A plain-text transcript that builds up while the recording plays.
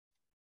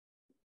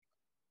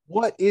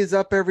What is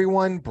up,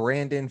 everyone?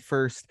 Brandon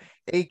Ferst,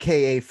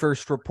 aka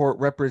First Report,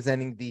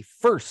 representing the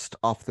First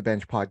Off the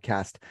Bench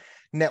podcast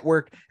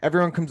network.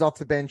 Everyone comes off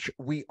the bench.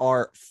 We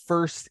are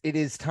first. It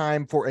is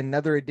time for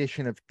another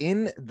edition of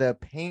In the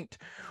Paint.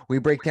 We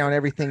break down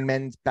everything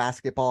men's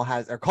basketball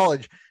has, or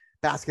college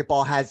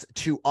basketball has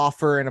to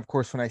offer. And of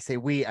course, when I say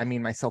we, I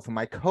mean myself and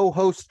my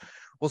co-host.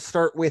 We'll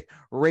start with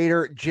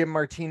Raider Jim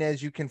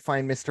Martinez. You can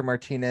find Mr.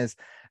 Martinez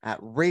at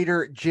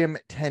Raider Jim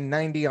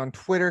 1090 on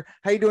Twitter.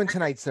 How you doing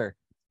tonight, sir?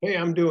 Hey,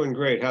 I'm doing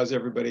great. How's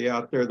everybody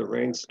out there? The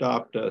rain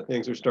stopped.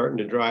 Things are starting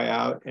to dry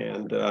out.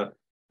 And if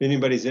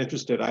anybody's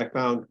interested, I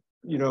found,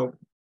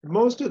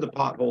 most of the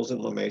potholes in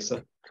La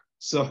Mesa.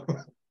 So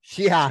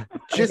yeah,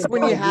 just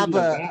when you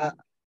have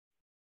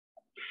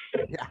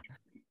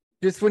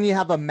just when you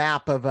have a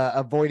map of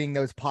avoiding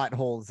those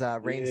potholes,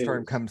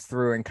 rainstorm comes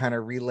through and kind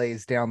of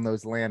relays down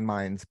those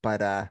landmines.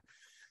 But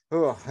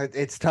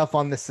it's tough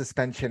on the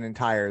suspension and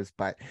tires.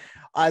 But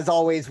as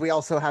always, we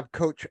also have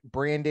Coach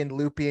Brandon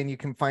Lupian. You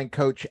can find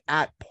Coach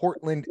at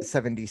Portland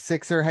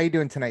 76er. How you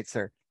doing tonight,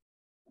 sir?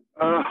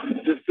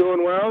 Just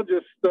doing well.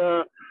 Just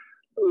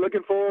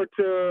looking forward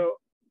to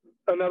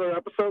another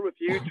episode with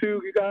you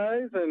two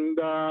guys. And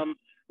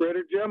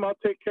Raider Jim, I'll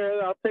take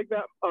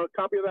that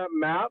copy of that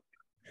map,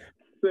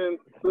 since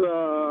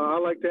I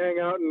like to hang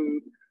out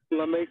in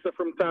La Mesa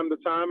from time to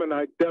time, and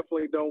I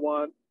definitely don't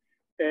want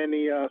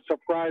any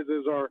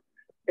surprises or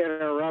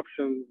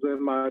interruptions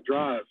in my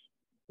drive.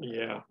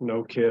 Yeah,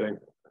 no kidding.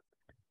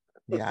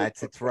 Yeah,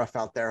 it's rough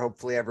out there.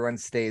 Hopefully everyone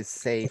stays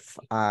safe,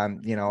 on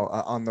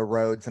the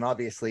roads, and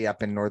obviously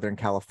up in Northern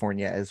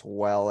California as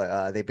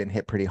well. They've been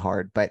hit pretty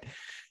hard, but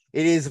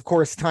it is, of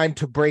course, time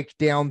to break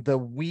down the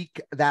week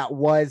that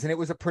was, and it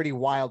was a pretty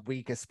wild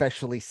week,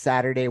 especially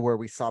Saturday, where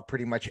we saw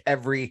pretty much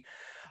every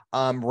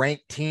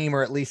ranked team,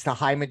 or at least a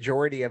high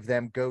majority of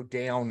them, go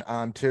down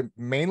to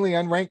mainly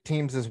unranked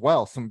teams as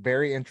well. Some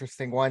very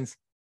interesting ones.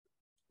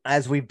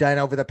 As we've done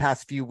over the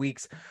past few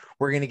weeks,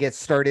 we're going to get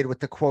started with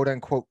the quote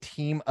unquote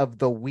team of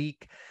the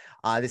week.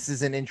 This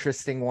is an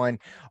interesting one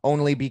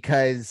only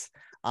because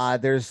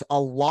there's a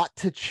lot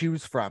to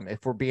choose from,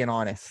 if we're being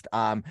honest.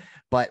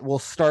 But we'll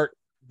start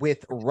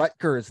with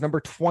Rutgers, number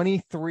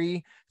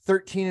 23,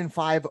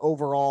 13-5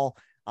 overall,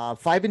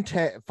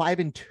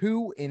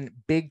 5-2 in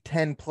Big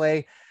Ten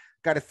play.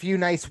 Got a few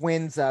nice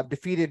wins,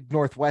 defeated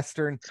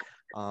Northwestern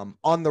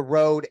on the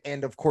road,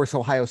 and of course,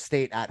 Ohio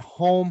State at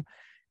home.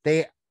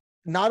 They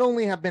not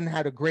only have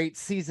had a great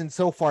season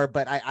so far,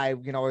 but I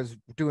was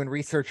doing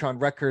research on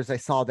Rutgers. I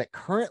saw that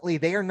currently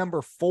they are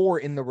number 4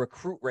 in the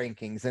recruit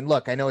rankings. And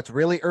look, I know it's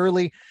really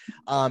early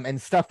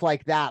and stuff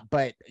like that,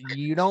 but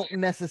you don't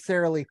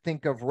necessarily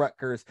think of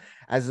Rutgers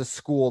as a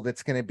school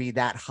that's going to be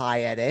that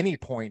high at any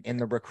point in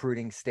the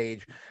recruiting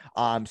stage.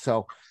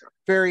 So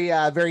very,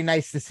 very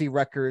nice to see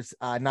Rutgers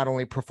not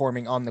only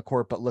performing on the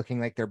court, but looking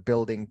like they're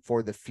building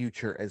for the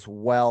future as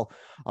well.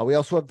 We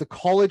also have the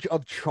College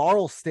of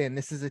Charleston.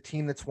 This is a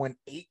team that's won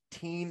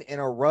 18 in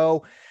a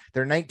row.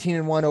 They're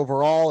 19-1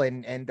 overall,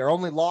 and their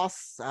only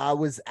loss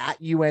was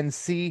at UNC,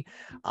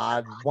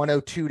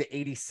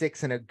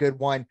 102-86, and a good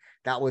one.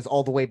 That was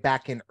all the way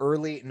back in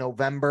early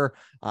November.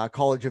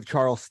 College of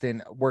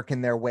Charleston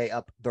working their way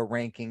up the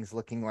rankings,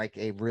 looking like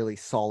a really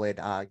solid,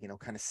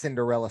 kind of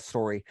Cinderella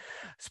story.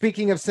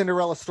 Speaking of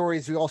Cinderella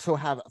stories, we also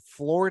have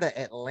Florida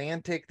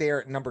Atlantic. They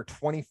are at number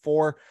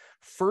 24.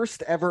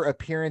 First ever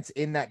appearance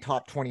in that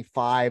top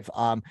 25.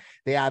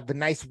 They have a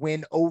nice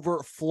win over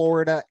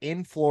Florida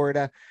in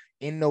Florida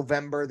in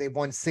November. They've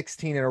won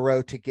 16 in a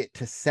row to get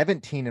to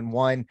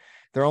 17-1.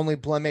 Their only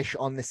blemish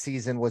on the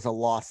season was a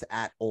loss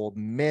at Ole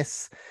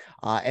Miss.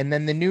 And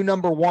then the new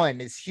number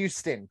 1 is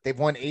Houston. They've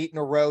won 8 in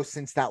a row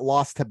since that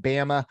loss to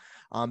Bama.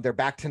 They're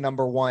back to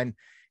number 1.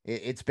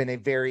 It's been a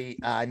very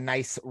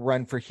nice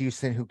run for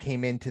Houston, who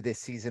came into this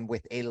season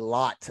with a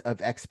lot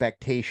of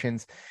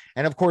expectations.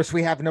 And of course,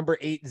 we have number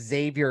 8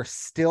 Xavier,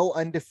 still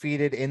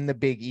undefeated in the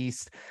Big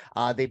East.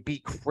 They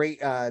beat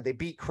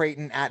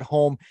Creighton at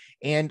home,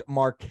 and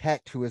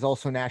Marquette, who is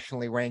also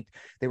nationally ranked.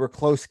 They were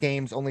close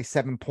games, only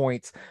 7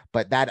 points,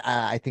 but that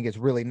I think is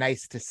really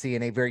nice to see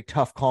in a very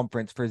tough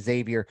conference for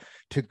Xavier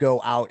to go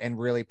out and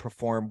really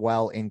perform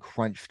well in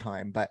crunch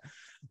time. But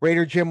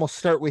Raider Jim, we'll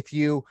start with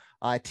you.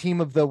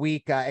 Team of the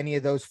week, any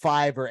of those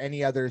 5 or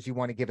any others you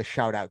want to give a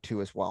shout out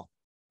to as well?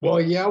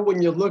 Well, yeah,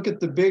 when you look at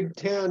the Big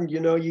Ten,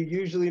 you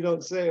usually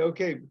don't say,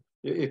 okay,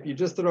 if you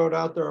just throw it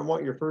out there and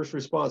want your first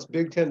response,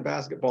 Big Ten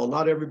basketball,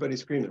 not everybody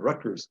screams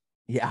Rutgers.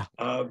 Yeah.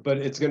 But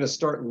it's going to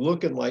start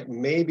looking like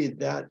maybe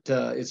that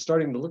it's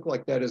starting to look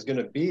like that is going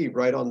to be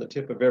right on the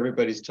tip of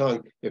everybody's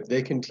tongue if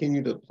they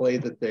continue to play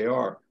that they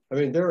are. I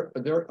mean,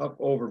 they're up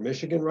over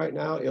Michigan right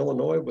now,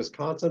 Illinois,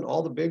 Wisconsin,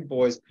 all the big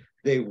boys.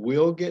 They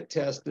will get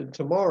tested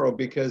tomorrow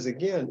because,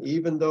 again,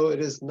 even though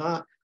it is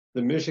not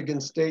the Michigan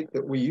State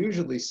that we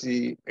usually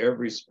see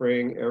every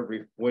spring,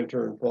 every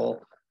winter and fall,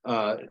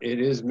 it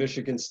is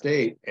Michigan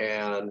State,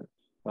 and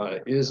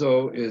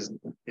Izzo is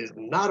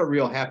not a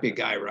real happy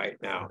guy right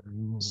now.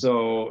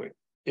 So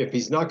if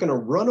he's not going to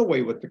run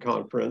away with the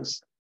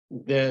conference,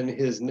 then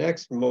his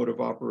next mode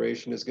of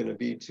operation is going to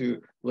be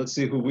to, let's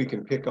see who we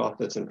can pick off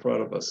that's in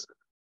front of us.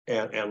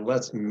 And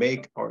let's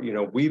make our,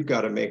 we've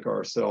got to make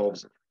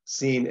ourselves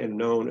seen and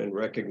known and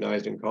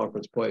recognized in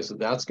conference play. So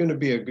that's going to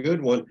be a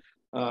good one.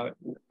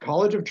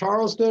 College of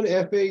Charleston,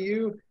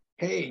 FAU,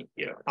 hey,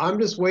 I'm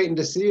just waiting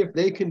to see if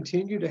they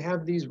continue to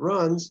have these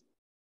runs,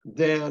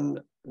 then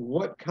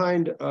what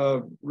kind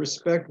of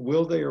respect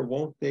will they or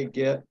won't they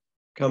get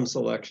come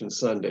Selection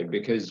Sunday?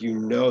 Because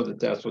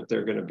that's what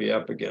they're going to be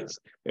up against.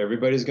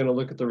 Everybody's going to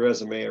look at the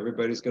resume.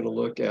 Everybody's going to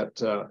look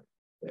at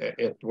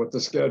what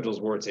the schedules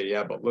were and say,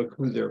 yeah, but look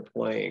who they're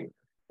playing.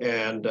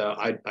 And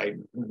I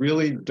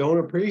really don't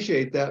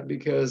appreciate that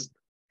because,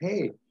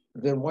 hey,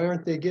 then why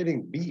aren't they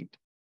getting beat?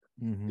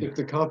 Mm-hmm. If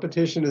the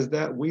competition is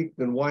that weak,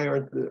 then why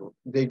aren't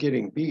they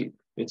getting beat?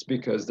 It's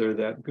because they're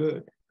that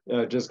good.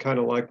 Just kind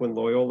of like when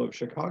Loyola of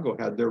Chicago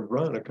had their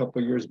run a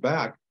couple of years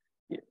back.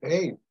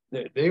 Hey,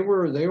 they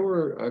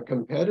were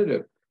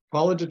competitive.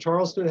 College of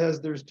Charleston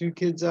there's two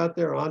kids out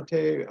there,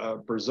 Ante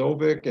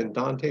Brzovic and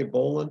Dante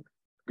Bolin,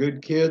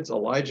 good kids.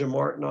 Elijah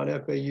Martin on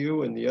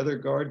FAU and the other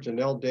guard,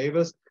 Janelle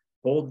Davis,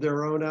 hold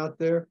their own out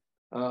there.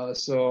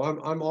 So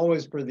I'm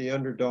always for the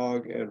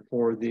underdog and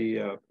for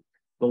the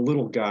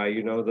little guy,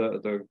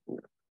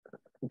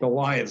 the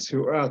Lions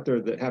who are out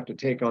there that have to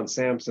take on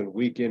Samson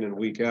week in and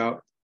week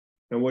out.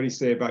 And what do you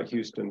say about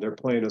Houston? They're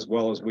playing as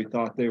well as we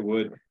thought they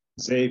would.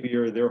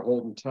 Xavier, they're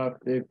holding tough.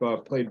 They've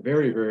played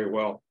very, very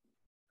well.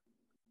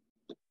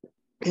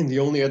 And the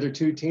only other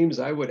two teams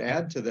I would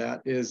add to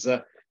that is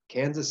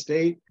Kansas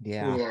State,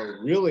 who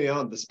are really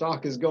on. The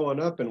stock is going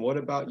up. And what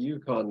about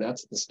UConn?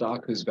 That's the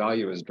stock whose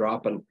value is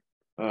dropping.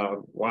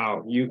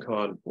 Wow,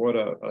 UConn, what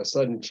a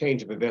sudden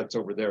change of events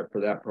over there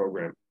for that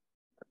program.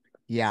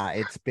 Yeah,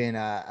 it's been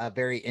a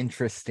very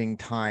interesting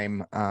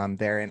time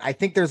there. And I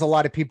think there's a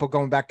lot of people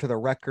going back to the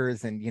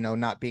Rutgers and,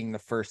 not being the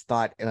first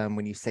thought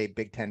when you say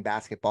Big Ten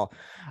basketball.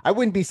 I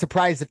wouldn't be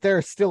surprised if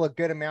there's still a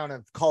good amount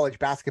of college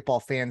basketball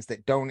fans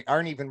that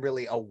aren't even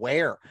really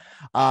aware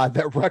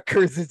that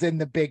Rutgers is in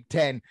the Big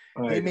Ten.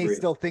 They may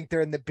still think they're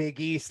in the Big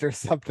East or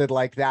something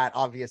like that.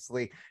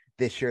 Obviously,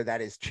 this year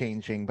that is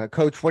changing. But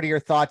Coach, what are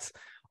your thoughts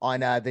on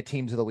the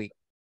teams of the week?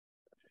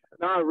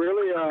 No, I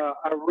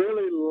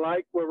really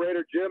like what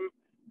Raider Jim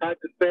had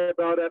to say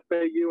about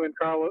FAU and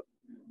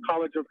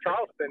College of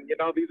Charleston.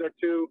 These are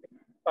two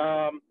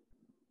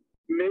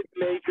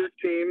mid-major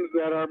teams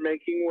that are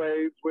making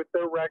waves with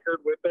their record,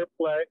 with their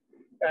play,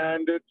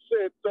 and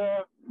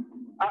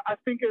I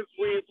think as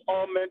we've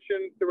all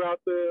mentioned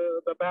throughout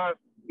the past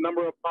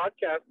number of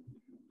podcasts,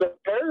 the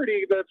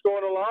parity that's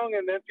going along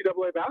in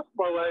NCAA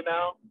basketball right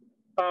now,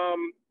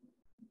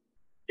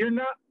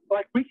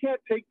 we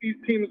can't take these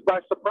teams by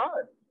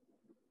surprise.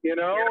 And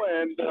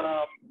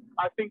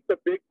I think the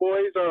big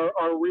boys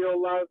are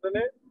realizing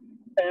it.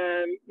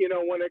 And,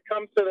 when it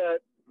comes to that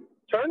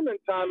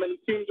tournament time and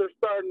teams are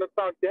starting to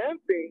start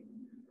dancing,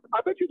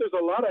 I bet you there's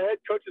a lot of head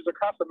coaches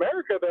across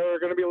America that are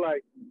going to be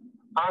like,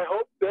 I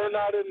hope they're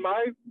not in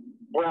my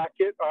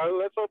bracket.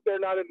 Let's hope they're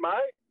not in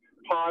my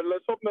pod.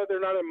 Let's hope that they're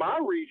not in my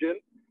region,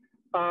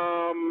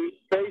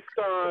 based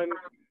on,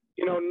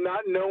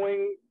 not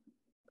knowing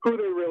who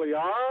they really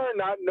are,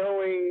 not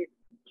knowing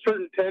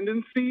certain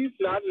tendencies,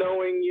 not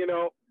knowing,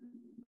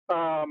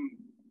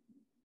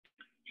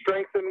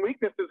 strengths and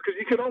weaknesses, because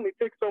you can only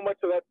pick so much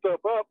of that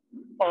stuff up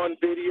on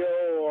video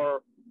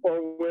or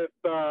with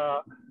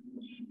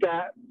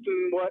stats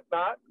and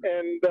whatnot.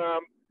 And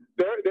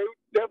they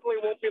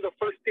definitely won't be the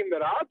first team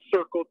that I'd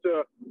circle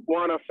to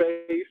want to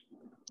face,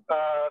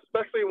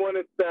 especially when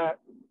it's that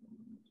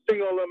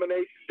single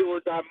elimination do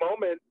or die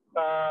moment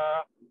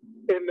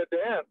in the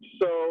dance.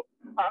 So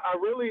I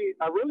really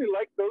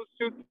like those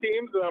two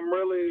teams, and I'm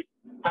really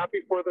happy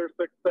for their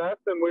success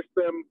and wish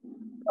them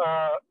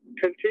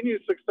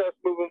continued success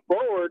moving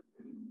forward.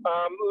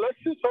 Let's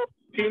just hope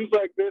teams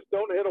like this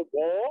don't hit a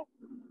wall,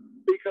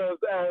 because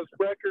as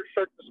records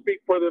start to speak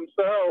for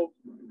themselves,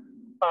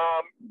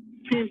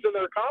 teams in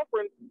their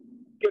conference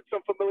get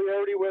some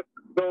familiarity with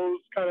those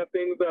kind of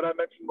things that I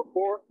mentioned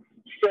before: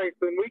 strengths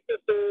and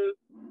weaknesses,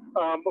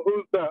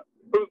 who's the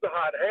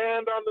hot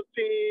hand on the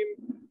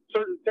team,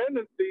 certain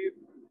tendencies,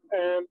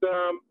 and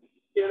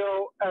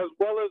as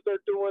well as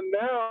they're doing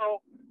now,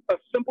 a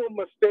simple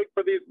mistake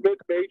for these mid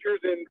majors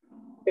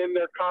in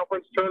their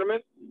conference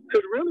tournament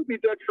could really be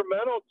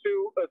detrimental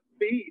to a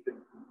seed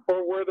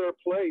or where they're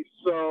placed.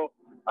 So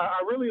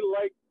I really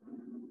like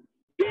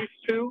these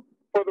two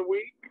for the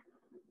week,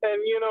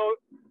 and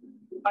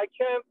I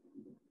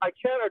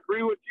can't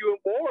agree with you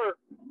more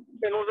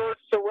in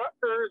regards to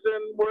Rutgers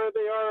and where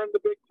they are in the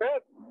Big Ten.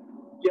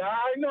 Yeah,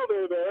 I know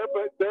they're there,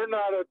 but they're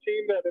not a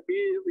team that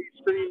immediately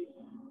screams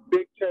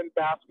Big Ten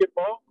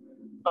basketball.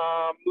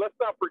 Let's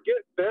not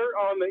forget, they're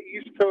on the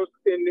East Coast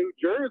in New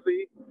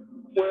Jersey,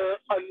 where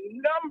a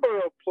number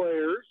of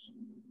players,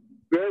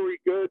 very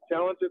good,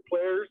 talented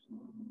players,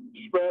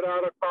 spread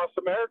out across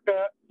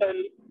America,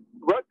 and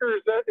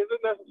Rutgers, that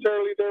isn't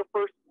necessarily their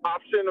first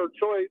option or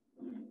choice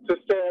to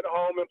stay at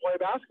home and play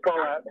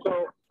basketball at.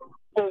 So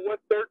for what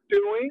they're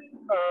doing,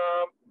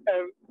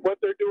 and what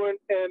they're doing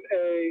in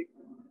a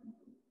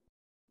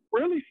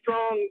really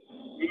strong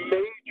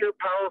major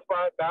Power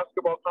 5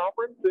 basketball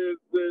conference is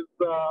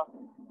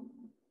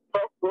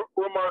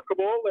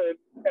remarkable, and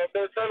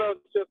they're kind of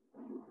just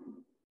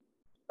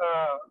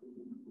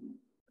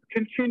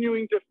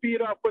continuing to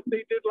feed off what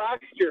they did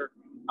last year.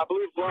 I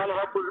believe Ron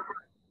Harper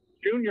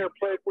Jr.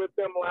 played with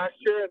them last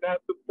year and had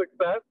some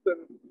success,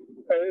 and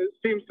it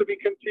seems to be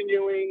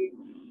continuing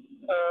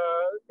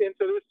into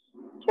this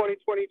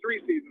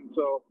 2023 season.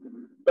 So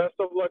best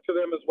of luck to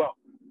them as well.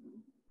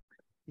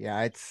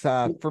 Yeah, it's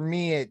for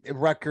me,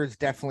 Rutgers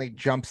definitely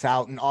jumps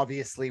out, and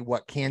obviously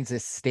what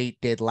Kansas State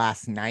did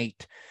last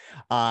night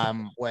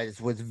was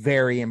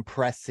very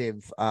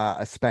impressive,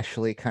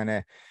 especially kind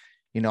of,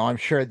 I'm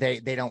sure they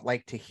don't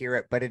like to hear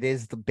it, but it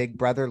is the big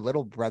brother,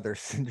 little brother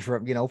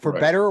syndrome, for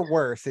better or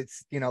worse.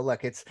 It's,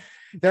 look,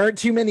 there aren't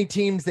too many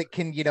teams that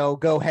can,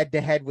 go head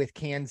to head with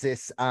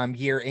Kansas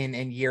year in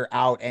and year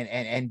out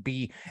and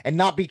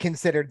not be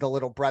considered the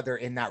little brother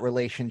in that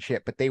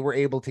relationship, but they were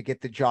able to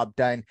get the job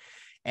done.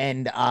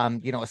 And,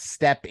 a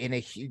step in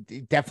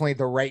definitely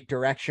the right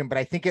direction. But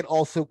I think it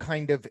also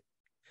kind of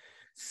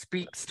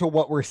speaks to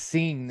what we're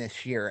seeing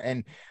this year.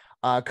 And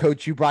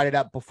Coach, you brought it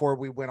up before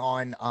we went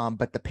on,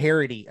 but the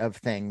parity of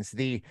things,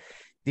 and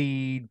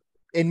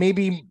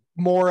maybe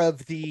more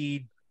of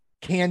the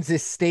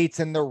Kansas States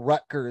and the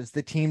Rutgers,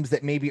 the teams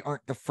that maybe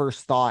aren't the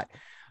first thought,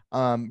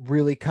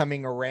 really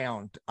coming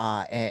around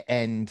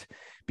and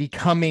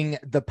becoming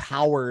the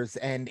powers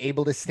and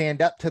able to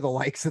stand up to the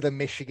likes of the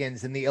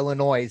Michigans and the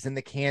Illinois and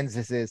the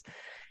Kansases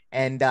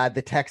and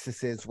the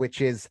Texases,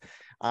 which is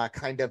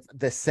kind of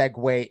the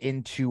segue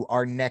into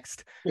our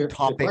next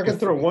topic. If I can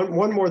throw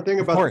one more thing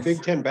about the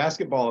Big Ten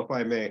basketball, if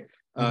I may.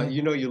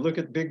 You look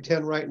at Big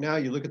Ten right now,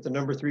 you look at the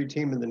number 3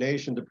 team in the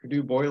nation, the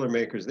Purdue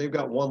Boilermakers. They've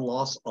got one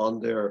loss on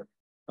their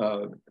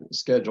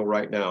schedule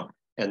right now,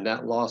 and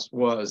that loss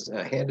was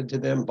handed to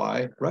them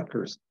by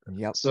Rutgers.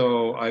 Yep.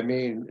 So, I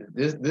mean,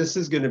 this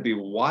is going to be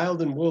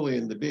wild and woolly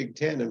in the Big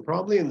Ten and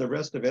probably in the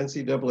rest of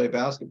NCAA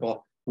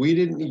basketball. We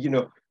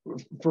didn't,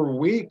 for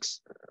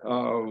weeks,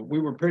 we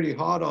were pretty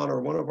hot on,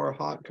 or one of our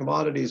hot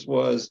commodities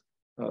was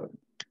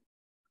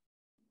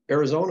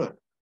Arizona.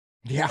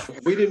 Yeah.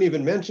 We didn't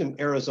even mention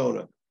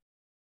Arizona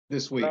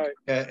this week. Right.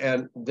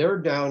 And they're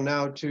down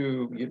now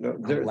to,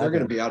 they're going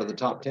to be out of the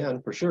top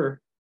 10 for sure.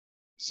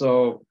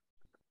 So,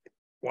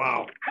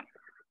 wow.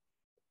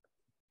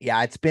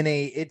 Yeah, it's been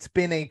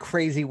a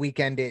crazy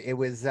weekend. It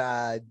was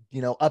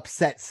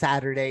upset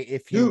Saturday,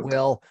 if you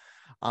will,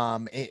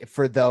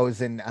 for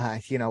those, and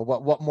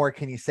what more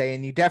can you say?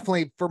 And you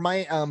definitely,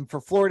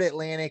 for Florida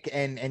Atlantic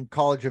and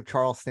College of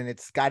Charleston,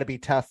 it's got to be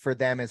tough for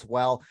them as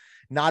well.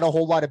 Not a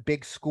whole lot of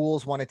big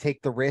schools want to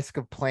take the risk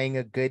of playing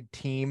a good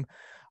team.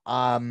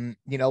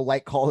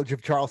 Like College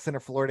of Charleston or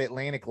Florida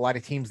Atlantic, a lot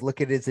of teams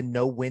look at it as a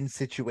no-win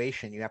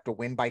situation. You have to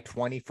win by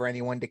 20 for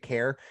anyone to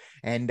care.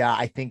 And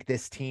I think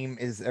these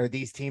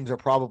teams are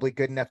probably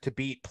good enough to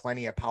beat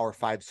plenty of Power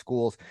 5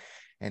 schools.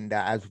 And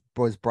as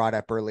was brought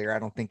up earlier, I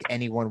don't think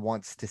anyone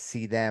wants to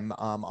see them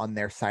on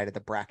their side of the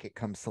bracket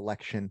come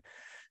selection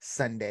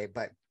Sunday.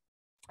 But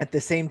at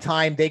the same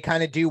time, they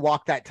kind of do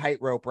walk that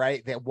tightrope,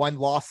 right? That one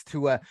loss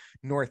to a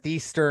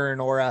Northeastern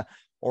or a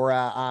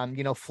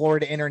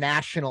Florida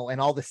International, and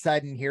all of a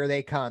sudden here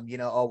they come,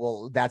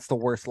 that's the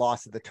worst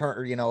loss of the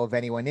turn, of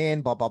anyone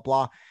in, blah, blah,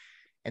 blah.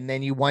 And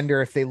then you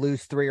wonder, if they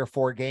lose 3 or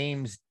 4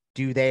 games,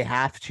 do they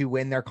have to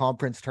win their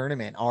conference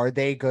tournament? Are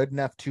they good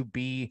enough to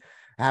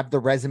have the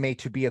resume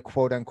to be a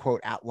quote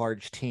unquote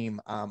at-large team?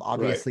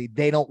 Obviously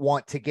They don't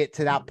want to get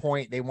to that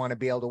point. They want to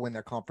be able to win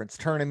their conference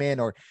tournament,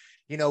 or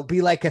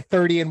be like a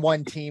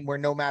 30-1 team where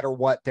no matter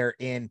what they're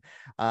in,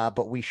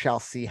 but we shall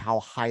see how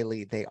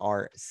highly they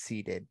are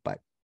seeded. But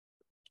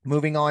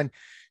moving on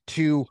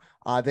to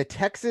the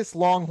Texas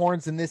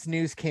Longhorns, and this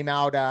news came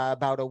out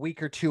about a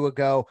week or 2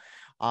 ago.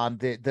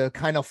 The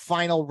kind of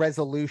final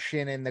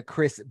resolution in the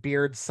Chris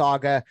Beard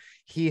saga.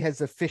 He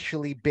has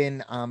officially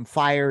been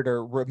fired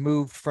or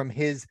removed from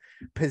his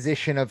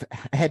position of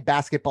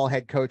basketball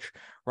head coach.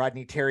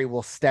 Rodney Terry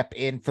will step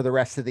in for the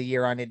rest of the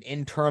year on an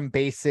interim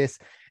basis,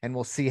 and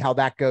we'll see how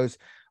that goes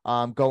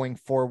going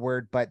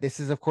forward. But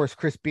this is, of course,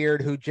 Chris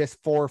Beard, who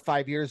just 4 or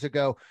 5 years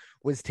ago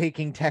was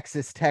taking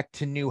Texas Tech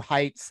to new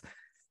heights.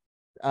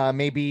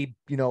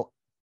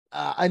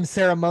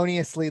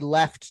 Unceremoniously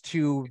left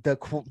to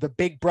the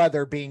big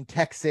brother being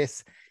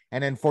Texas.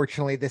 And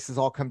unfortunately, this has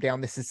all come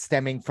down. This is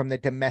stemming from the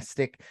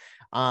domestic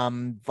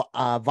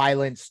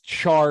violence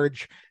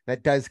charge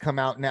that does come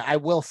out. Now, I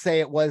will say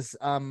it was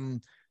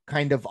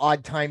kind of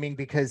odd timing,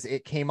 because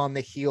it came on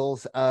the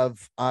heels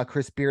of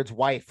Chris Beard's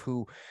wife,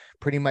 who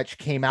pretty much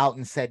came out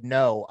and said,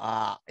 no,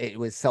 it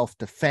was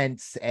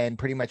self-defense, and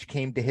pretty much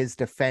came to his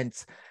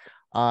defense.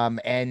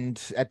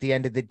 And at the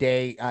end of the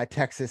day,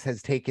 Texas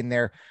has taken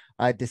their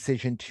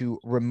decision to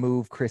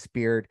remove Chris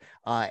Beard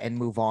and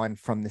move on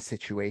from the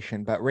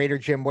situation. But Raider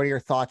Jim, what are your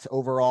thoughts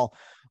overall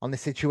on the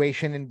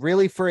situation? And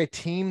really for a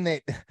team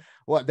that,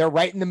 well, they're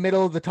right in the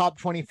middle of the top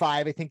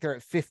 25. I think they're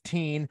at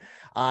 15.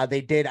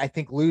 They did, I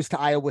think, lose to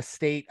Iowa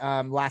State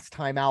last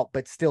time out,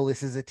 but still,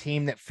 this is a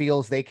team that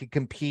feels they could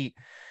compete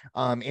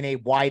in a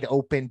wide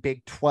open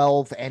Big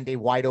 12 and a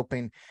wide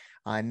open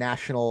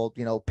national,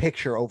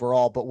 picture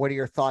overall. But what are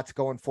your thoughts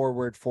going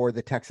forward for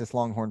the Texas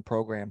Longhorn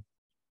program?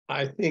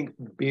 I think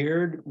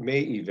Beard may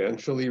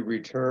eventually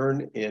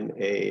return in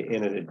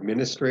an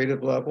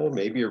administrative level,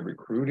 maybe a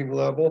recruiting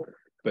level,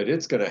 but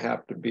it's going to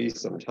have to be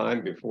some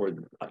time before.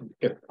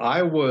 If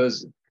I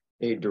was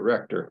a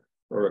director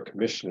or a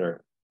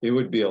commissioner, it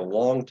would be a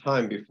long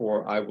time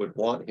before I would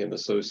want him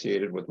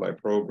associated with my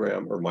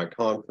program or my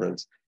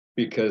conference,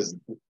 because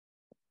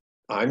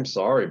I'm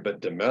sorry, but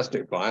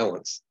domestic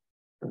violence,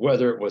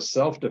 whether it was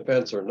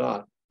self-defense or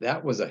not,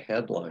 that was a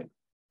headline.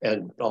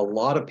 And a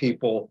lot of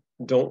people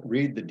don't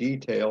read the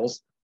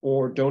details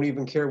or don't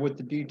even care what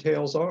the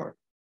details are.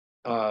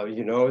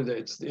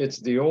 It's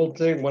the old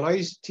thing. When I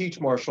used to teach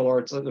martial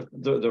arts,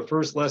 the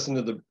first lesson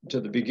to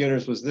the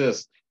beginners was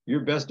this: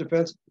 your best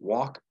defense,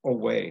 walk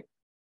away.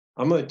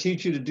 I'm going to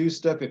teach you to do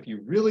stuff. If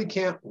you really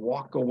can't,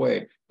 walk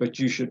away, but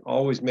you should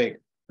always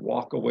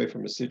walk away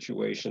from a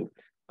situation.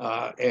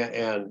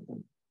 And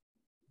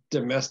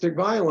domestic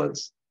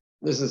violence,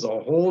 this is a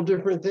whole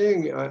different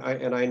thing.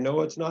 I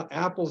know it's not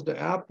apples to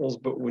apples,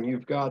 but when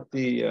you've got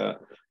the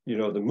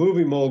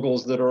movie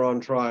moguls that are on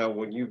trial,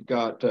 when you've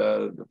got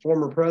the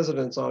former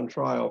presidents on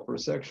trial for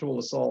sexual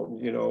assault,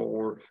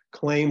 or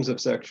claims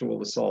of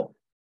sexual assault,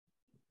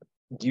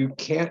 you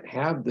can't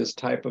have this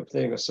type of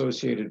thing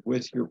associated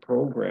with your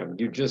program.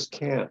 You just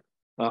can't.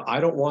 I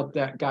don't want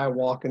that guy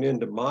walking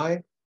into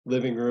my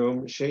living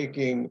room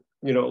shaking,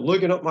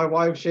 looking at my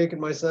wife, shaking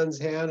my son's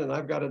hand, and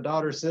I've got a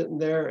daughter sitting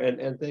there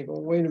and think, oh,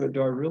 wait a minute,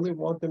 do I really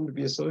want them to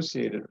be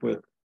associated with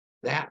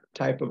that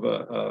type of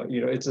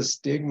it's a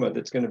stigma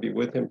that's going to be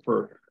with him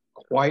for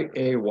quite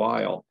a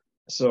while.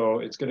 So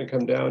it's going to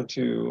come down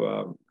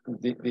to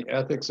the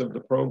ethics of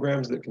the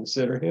programs that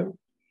consider him,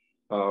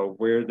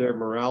 where their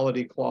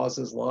morality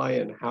clauses lie,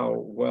 and how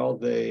well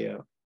they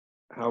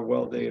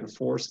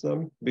enforce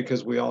them,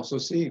 because we also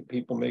see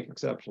people make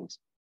exceptions.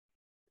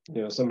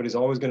 Somebody's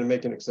always going to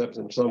make an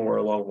exception somewhere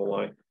along the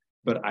line,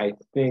 but I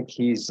think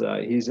he's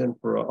in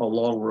for a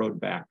long road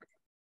back.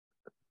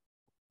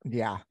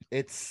 Yeah,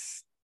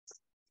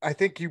 I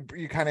think you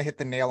kind of hit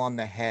the nail on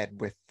the head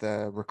with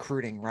the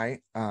recruiting, right?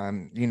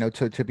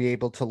 To be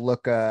able to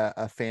look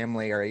a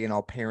family or,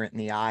 a parent in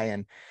the eye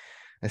and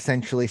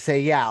essentially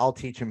say, yeah, I'll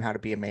teach him how to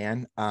be a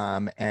man.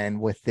 And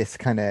with this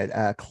kind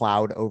of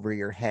cloud over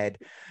your head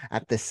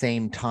at the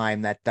same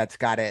time, that's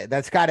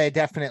gotta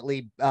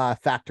definitely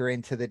factor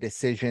into the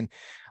decision.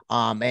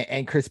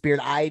 And Chris Beard,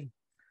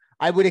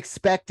 I would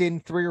expect in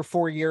 3 or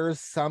 4 years,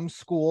 some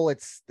school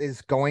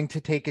is going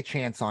to take a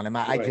chance on him.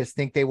 I just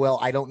think they will.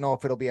 I don't know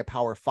if it'll be a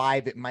Power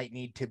 5. It might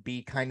need to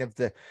be kind of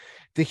the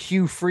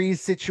Hugh Freeze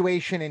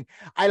situation. And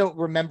I don't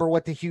remember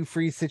what the Hugh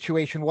Freeze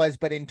situation was,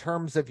 but in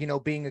terms of,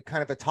 being a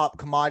kind of a top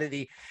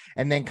commodity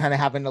and then kind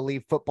of having to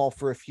leave football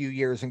for a few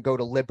years and go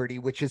to Liberty,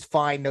 which is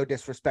fine. No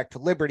disrespect to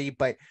Liberty,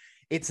 but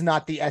it's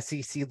not the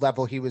SEC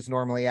level he was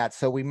normally at.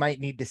 So we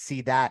might need to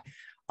see that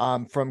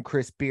from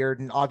Chris Beard.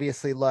 And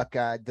obviously, look,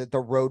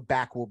 the road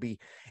back will be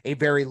a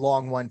very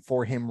long one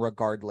for him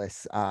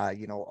regardless.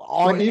 Even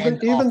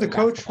the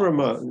coach from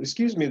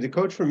the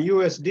coach from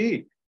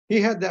USD, he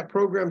had that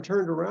program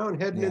turned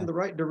around, heading in the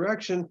right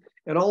direction,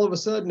 and all of a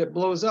sudden it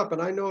blows up. And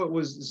I know it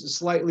was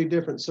slightly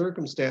different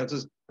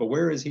circumstances, but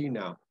where is he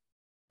now?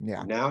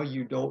 Yeah. Now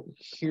you don't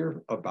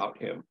hear about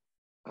him.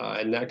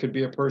 And that could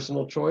be a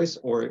personal choice,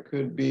 or it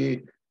could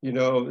be,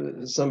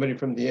 somebody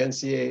from the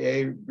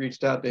NCAA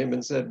reached out to him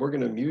and said, we're going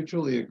to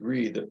mutually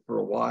agree that for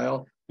a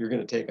while, you're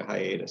going to take a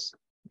hiatus.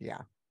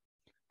 Yeah.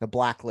 The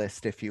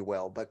blacklist, if you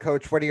will. But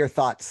Coach, what are your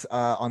thoughts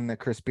on the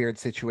Chris Beard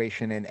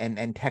situation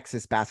and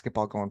Texas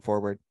basketball going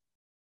forward?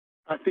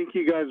 I think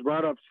you guys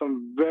brought up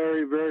some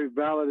very, very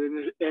valid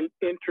and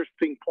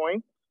interesting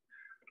points.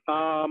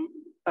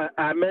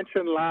 I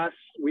mentioned last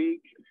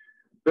week,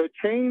 the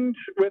change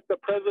with the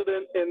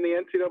president in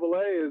the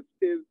NCAA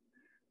is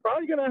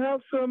probably going to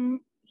have some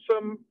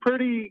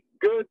pretty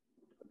good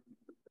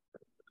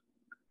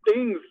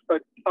things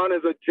on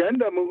his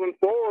agenda moving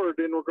forward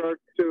in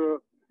regards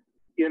to,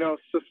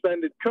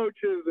 suspended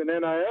coaches and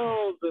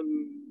NILs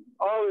and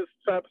all this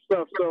type of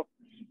stuff. So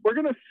we're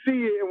going to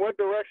see in what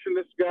direction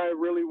this guy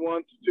really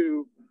wants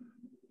to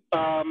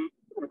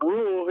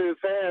rule his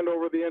hand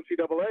over the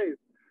NCAA.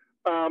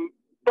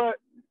 But,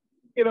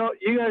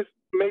 you guys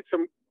made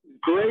some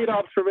great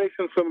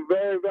observations, some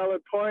very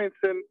valid points.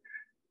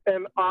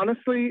 And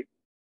honestly,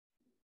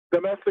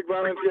 domestic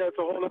violence, it's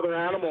a whole other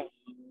animal.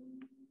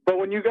 But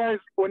when you got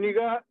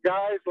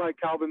guys like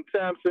Calvin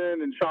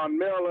Sampson and Sean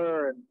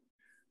Miller and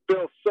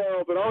Bill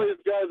Self and all these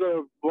guys that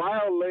have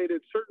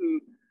violated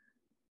certain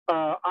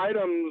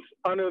items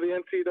under the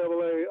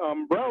NCAA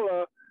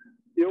umbrella,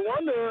 you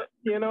wonder,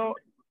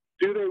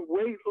 do they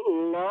wait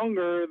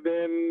longer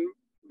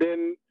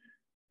than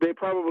they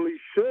probably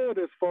should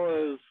as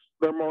far as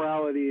their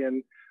morality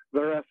and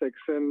their ethics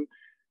and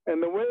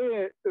the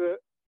way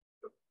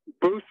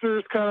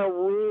boosters kind of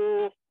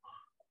rule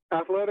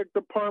athletic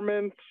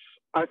departments?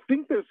 I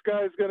think this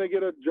guy's going to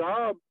get a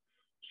job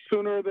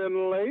sooner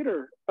than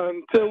later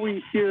until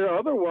we hear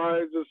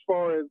otherwise, as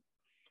far as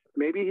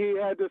maybe he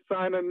had to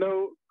sign a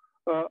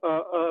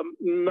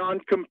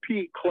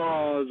non-compete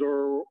clause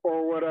or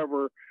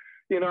whatever,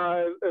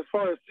 as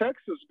far as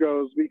Texas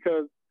goes,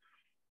 because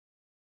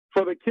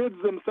for the kids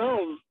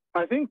themselves,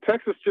 I think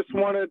Texas just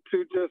wanted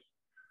to just,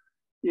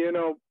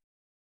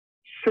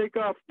 shake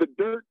off the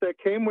dirt that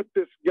came with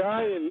this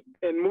guy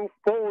and move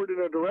forward in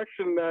a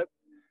direction that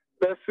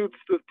best suits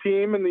the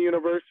team and the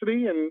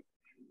university. And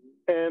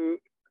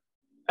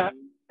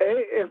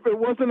if it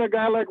wasn't a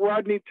guy like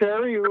Rodney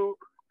Terry, who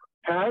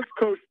has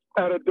coached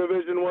at a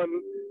Division I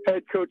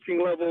head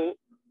coaching level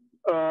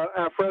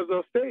at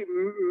Fresno State,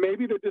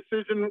 maybe the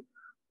decision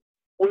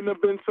wouldn't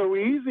have been so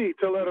easy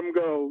to let him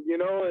go.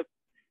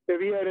 If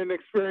he had an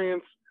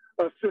experienced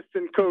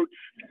assistant coach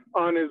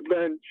on his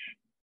bench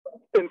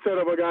instead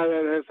of a guy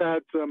that has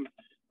had some,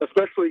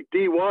 especially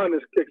D1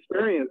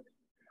 experience.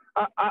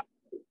 I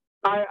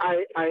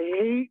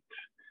hate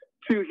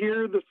to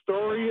hear the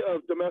story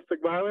of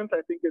domestic violence.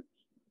 I think it's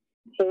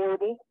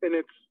horrible and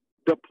it's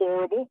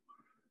deplorable.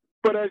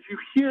 But as you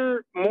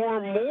hear more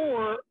and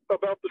more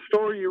about the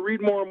story, you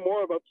read more and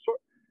more about the story,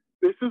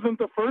 this isn't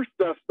the first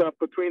dust up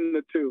between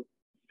the two.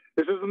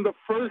 This isn't the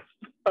first,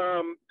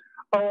 I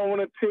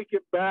want to take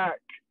it back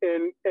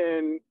and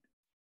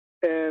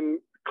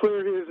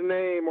clear his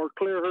name or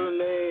clear her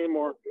name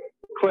or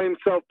claim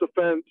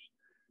self-defense.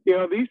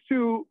 These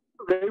two,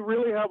 they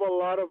really have a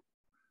lot of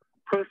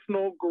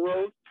personal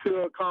growth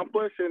to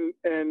accomplish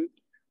and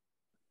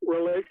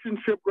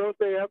relationship growth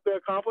they have to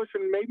accomplish,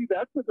 and maybe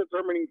that's the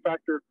determining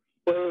factor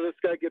whether this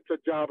guy gets a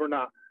job or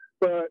not.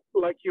 But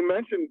like you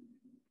mentioned,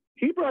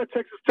 he brought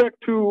Texas Tech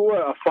to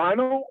a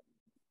final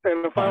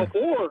and a Final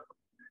Four.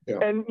 Yeah.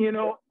 And,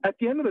 at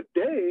the end of the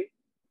day,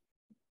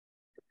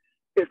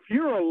 if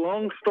you're a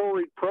long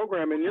storied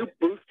program and your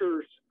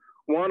boosters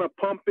want to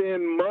pump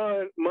in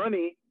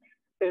money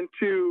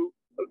into,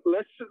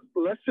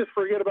 let's just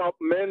forget about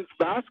men's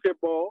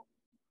basketball.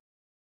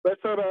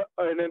 Let's have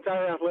an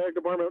entire athletic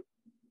department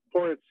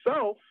for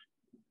itself.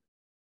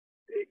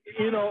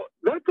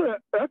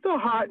 That's a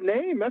hot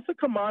name. That's a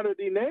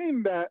commodity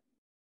name that,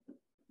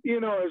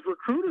 as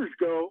recruiters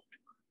go,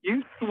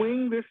 you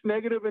swing this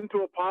negative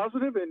into a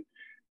positive,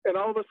 and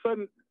all of a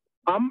sudden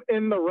I'm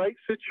in the right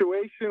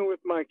situation with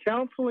my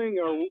counseling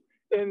or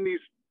in these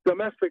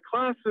domestic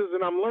classes,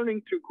 and I'm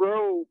learning to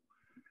grow.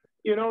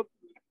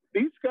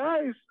 These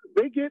guys,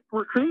 they get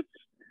recruits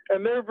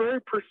and they're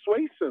very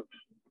persuasive.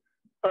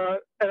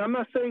 And I'm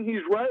not saying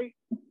he's right,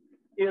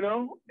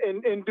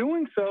 in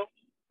doing so,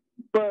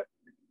 but,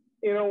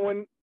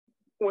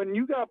 when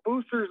you got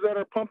boosters that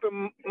are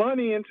pumping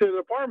money into the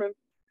department,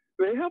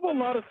 they have a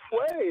lot of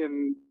sway,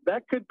 and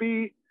that could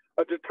be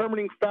a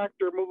determining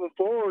factor moving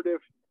forward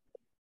if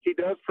he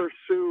does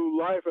pursue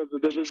life as a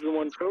Division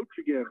I coach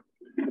again.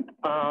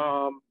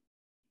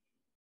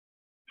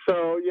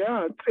 So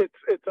yeah, it's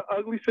an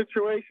ugly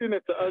situation.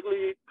 It's an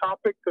ugly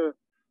topic to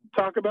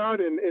talk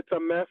about, and it's a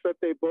mess that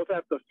they both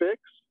have to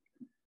fix.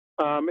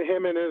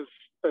 Him and his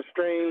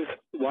estranged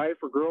wife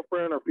or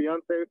girlfriend or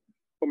fiance,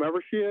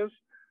 whomever she is.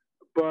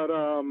 But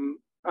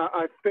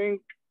I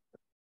think,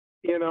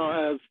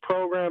 as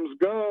programs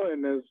go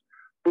and as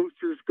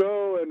boosters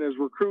go and as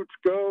recruits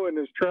go and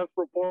as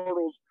transfer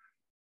portals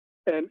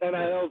and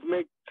NILs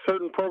make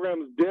certain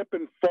programs dip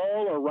and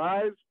fall or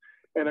rise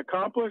and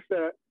accomplish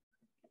that,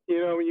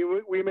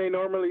 we may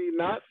normally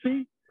not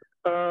see.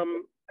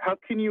 How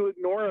can you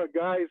ignore a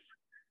guy's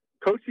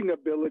coaching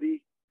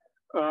ability,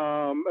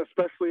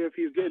 especially if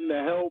he's getting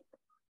the help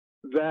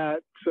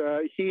that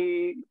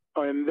he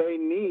and they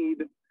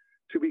need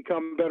to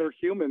become better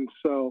humans?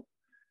 So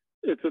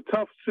it's a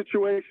tough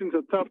situation.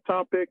 It's a tough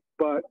topic,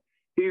 but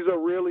he's a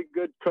really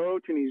good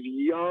coach and he's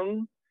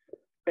young,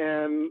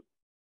 and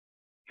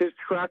his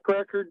track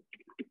record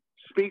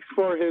speaks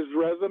for his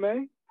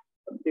resume.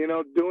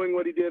 Doing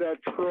what he did at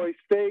Troy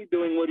State,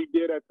 doing what he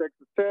did at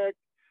Texas Tech,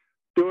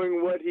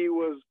 doing what he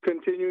was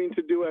continuing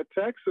to do at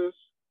Texas,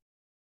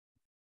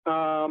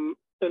 into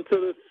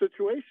this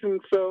situation.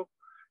 So,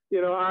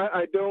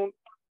 I don't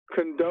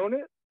condone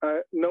it.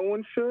 No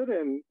one should.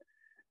 And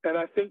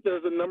I think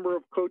there's a number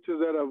of coaches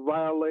that have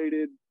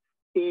violated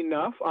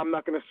enough. I'm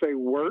not going to say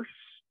worse,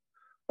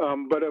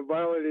 but have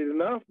violated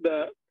enough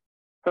that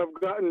have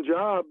gotten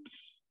jobs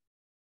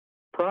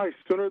probably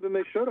sooner than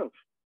they should have.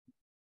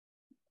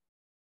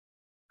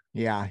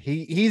 Yeah,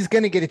 he's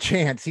going to get a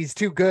chance. He's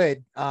too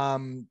good.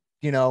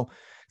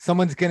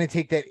 Someone's going to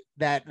take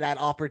that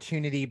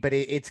opportunity, but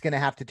it's going to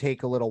have to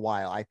take a little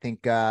while. I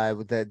think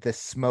the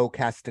smoke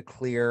has to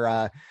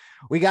clear.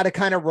 We got to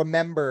kind of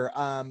remember,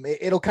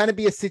 it'll kind of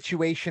be a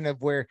situation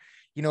of where,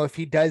 if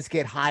he does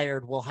get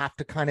hired, we'll have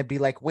to kind of be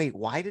like, wait,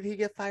 why did he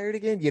get fired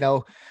again?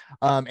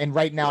 And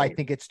right now I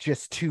think it's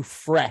just too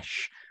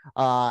fresh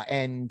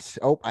And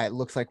it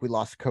looks like we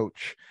lost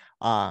coach.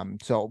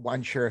 So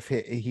unsure if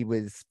he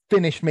was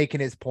finished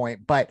making his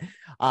point, but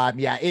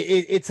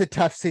it's a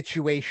tough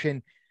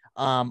situation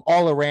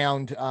all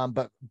around.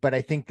 But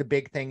I think the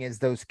big thing is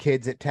those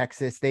kids at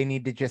Texas, they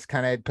need to just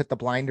kind of put the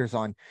blinders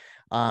on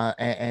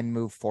and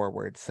move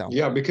forward. So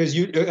yeah, because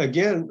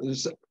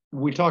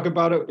we talk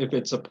about it, if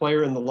it's a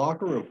player in the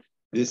locker room,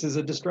 this is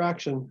a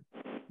distraction.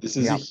 This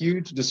is a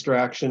huge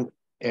distraction.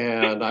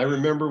 And I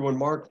remember when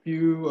Mark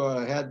Few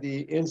had the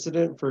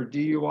incident for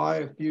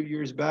DUI a few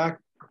years back.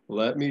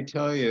 Let me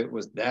tell you, it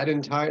was that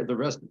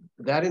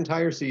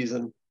entire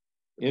season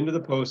into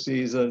the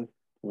postseason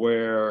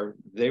where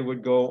they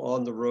would go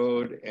on the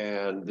road,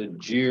 and the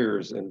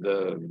jeers and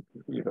the,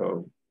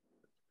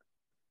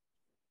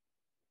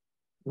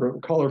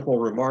 colorful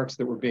remarks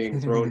that were being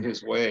thrown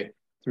his way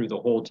through the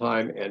whole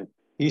time. And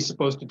he's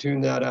supposed to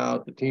tune that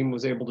out. The team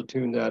was able to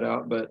tune that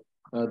out, but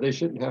they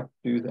shouldn't have to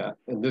do that.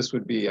 And this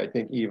would be, I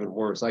think, even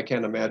worse. I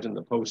can't imagine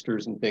the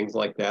posters and things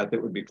like that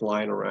would be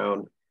flying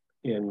around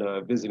in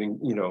visiting,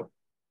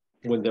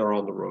 when they're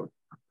on the road.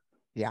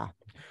 Yeah,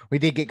 we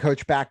did get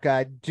Coach back.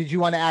 Did you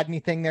want to add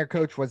anything there,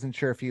 Coach? Wasn't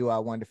sure if you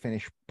wanted to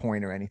finish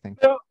point or anything.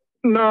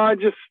 No, I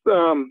just,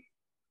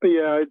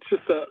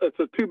 it's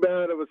a too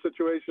bad of a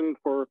situation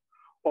for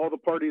all the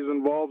parties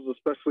involved,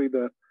 especially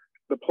the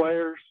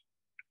players.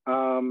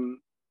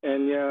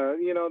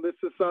 This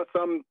is not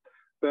something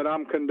that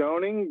I'm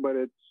condoning, but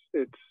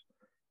it's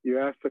you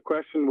ask the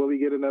question, will he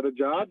get another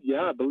job?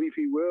 Yeah, I believe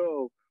he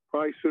will,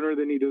 probably sooner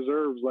than he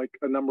deserves, like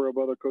a number of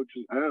other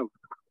coaches have.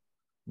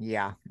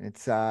 Yeah,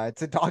 it's a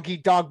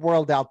dog-eat-dog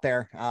world out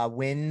there.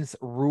 Wins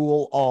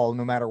rule all,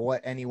 no matter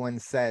what anyone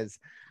says,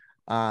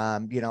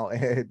 behind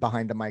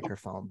the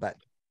microphone. But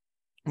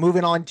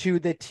moving on to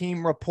the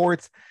team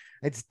reports,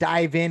 let's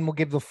dive in. We'll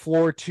give the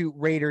floor to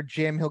Raider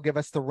Jim. He'll give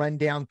us the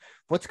rundown,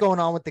 what's going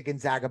on with the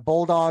Gonzaga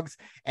Bulldogs,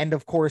 and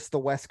of course the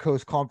West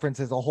Coast Conference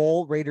as a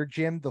whole. Raider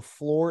Jim, the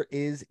floor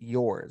is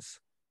yours.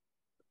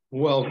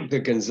 Well, the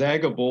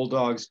Gonzaga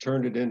Bulldogs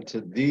turned it into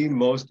the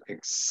most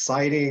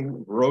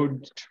exciting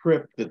road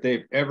trip that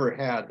they've ever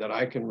had that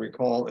I can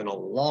recall in a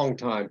long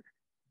time.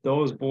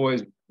 Those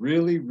boys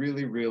really,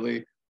 really,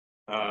 really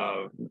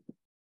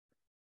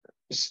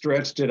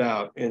stretched it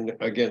out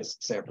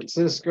against San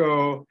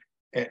Francisco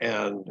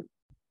and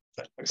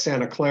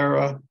Santa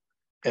Clara,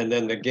 and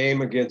then the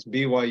game against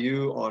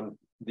BYU on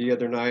the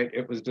other night.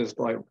 It was just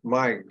like,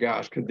 my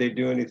gosh, could they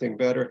do anything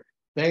better?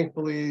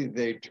 Thankfully,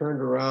 they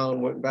turned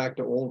around, went back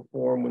to old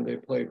form when they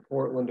played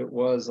Portland. It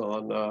was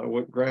on,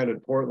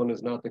 granted, Portland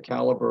is not the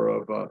caliber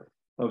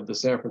of the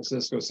San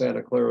Francisco,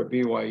 Santa Clara,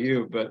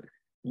 BYU, but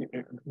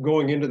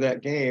going into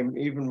that game,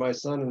 even my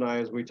son and I,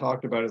 as we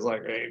talked about, is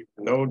like, hey,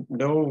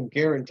 no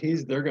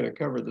guarantees they're going to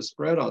cover the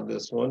spread on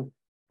this one.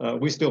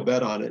 We still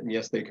bet on it, and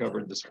yes, they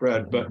covered the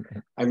spread, but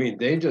I mean,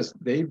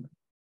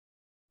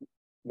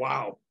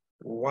 wow.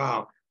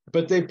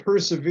 But they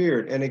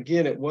persevered. And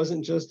again, it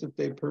wasn't just that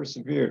they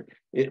persevered.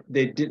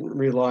 They didn't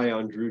rely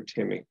on Drew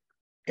Timme.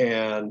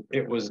 And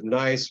it was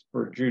nice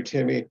for Drew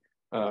Timme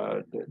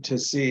to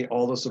see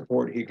all the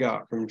support he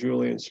got from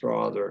Julian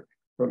Strother,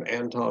 from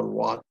Anton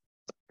Watt,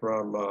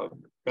 from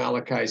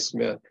Malachi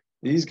Smith.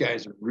 These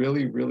guys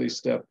really, really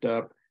stepped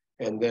up.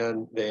 And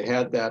then they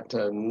had that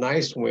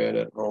nice win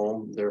at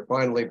home. They're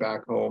finally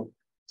back home.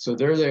 So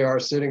there they are,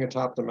 sitting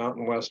atop the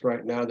Mountain West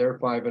right now. They're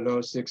 5-0,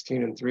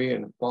 16-3,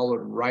 and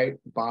followed right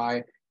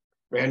by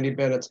Randy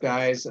Bennett's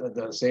guys,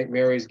 the St.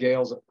 Mary's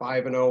Gales at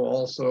 5-0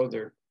 also.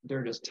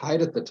 They're just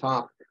tight at the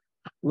top.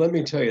 Let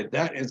me tell you,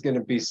 that is going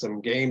to be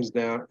some games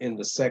now in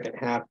the second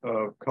half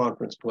of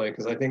conference play,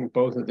 because I think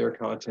both of their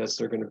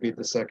contests are going to be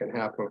the second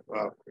half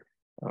of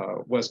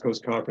West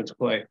Coast Conference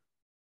play.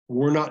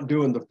 We're not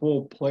doing the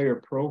full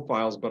player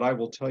profiles, but I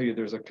will tell you,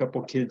 there's a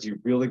couple kids you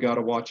really got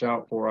to watch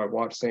out for. I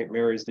watched St.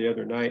 Mary's the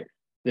other night.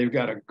 They've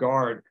got a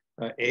guard,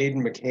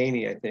 Aiden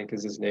McCaney, I think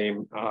is his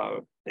name,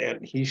 and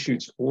he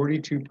shoots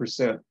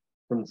 42%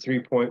 from the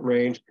three-point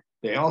range.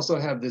 They also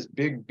have this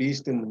big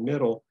beast in the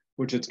middle,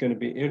 which it's going to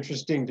be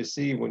interesting to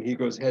see when he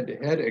goes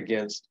head-to-head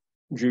against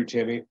Drew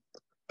Timme.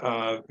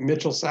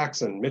 Mitchell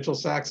Saxon,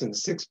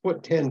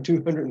 6'10",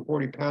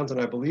 240 pounds, and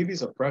I believe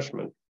he's a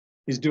freshman.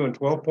 He's doing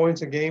 12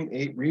 points a game,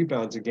 8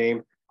 rebounds a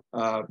game.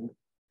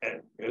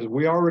 As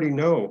we already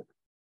know,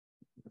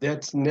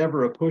 that's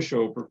never a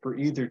pushover for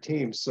either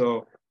team.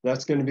 So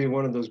that's going to be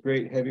one of those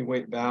great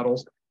heavyweight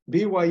battles.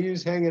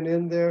 BYU's hanging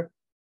in there.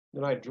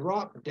 And I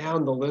dropped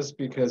down the list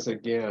because,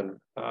 again,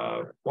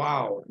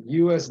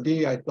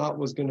 USD I thought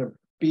was going to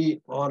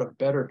be on a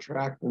better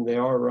track than they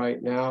are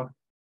right now.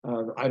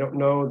 I don't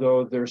know,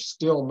 though, they're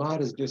still not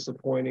as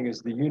disappointing as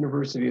the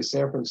University of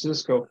San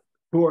Francisco,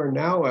 who are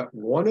now at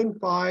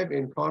 1-5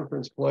 in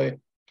conference play,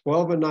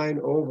 12-9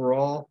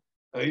 overall.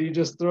 You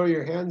just throw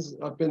your hands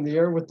up in the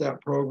air with that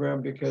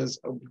program, because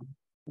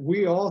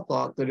we all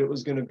thought that it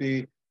was going to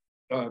be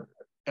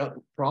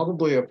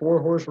probably a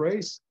 4-horse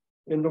race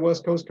in the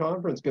West Coast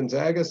Conference.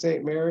 Gonzaga,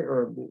 St.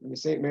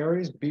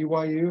 Mary's,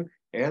 BYU,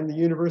 and the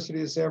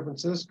University of San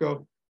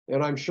Francisco.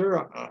 And I'm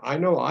sure, I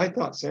know I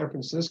thought San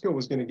Francisco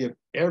was going to give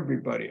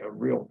everybody a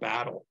real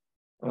battle.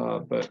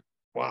 But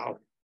wow.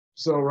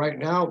 So right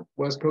now,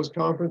 West Coast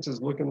Conference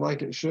is looking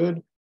like it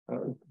should.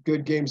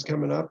 Good games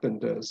coming up,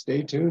 and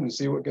stay tuned and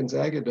see what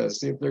Gonzaga does,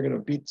 see if they're going to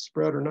beat the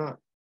spread or not.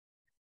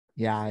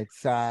 Yeah,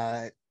 it's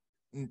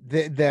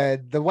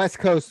the West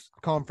Coast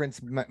Conference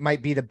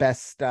might be the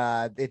best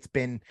it's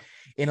been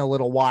in a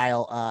little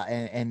while,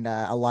 and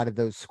a lot of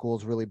those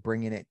schools really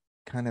bringing it,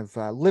 kind of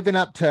living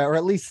up to, or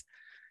at least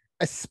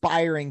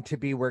aspiring to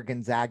be where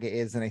Gonzaga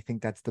is. And I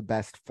think that's the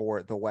best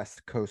for the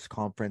West Coast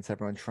Conference.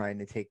 Everyone trying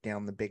to take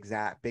down the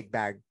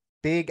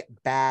big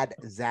bad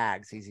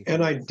Zags. Easy.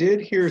 And I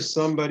did hear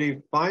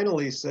somebody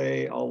finally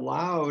say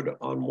aloud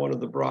on one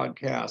of the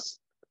broadcasts,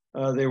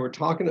 they were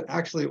talking,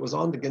 actually it was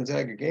on the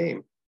Gonzaga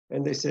game,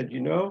 and they said,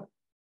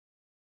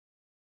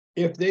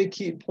 if they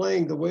keep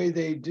playing the way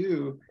they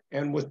do,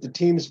 and with the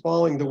teams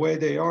falling the way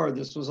they are,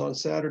 this was on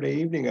Saturday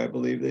evening, I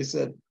believe, they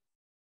said,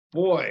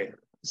 boy,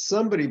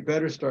 somebody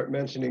better start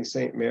mentioning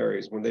St.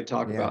 Mary's when they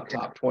talk about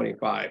top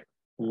 25.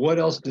 What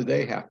else do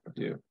they have to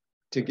do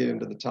to get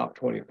into the top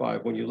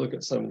 25 when you look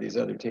at some of these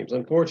other teams?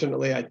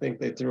 Unfortunately, I think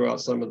they threw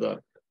out some of the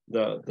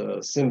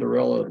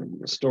Cinderella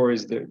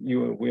stories that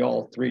we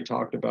all three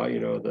talked about,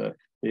 the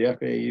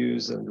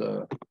FAUs and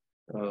the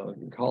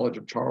College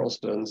of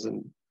Charleston's,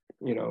 and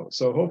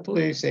so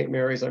hopefully St.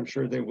 Mary's, I'm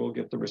sure they will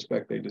get the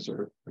respect they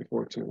deserve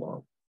before too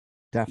long.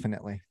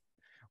 Definitely.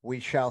 We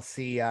shall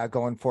see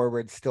going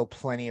forward. Still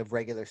plenty of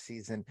regular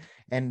season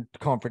and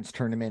conference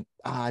tournament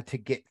to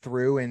get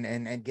through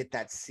and get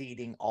that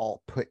seeding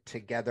all put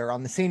together.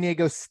 On the San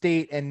Diego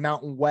State and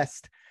Mountain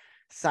West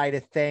side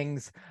of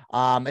things,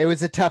 it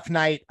was a tough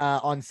night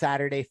on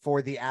Saturday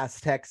for the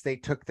Aztecs. They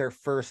took their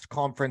first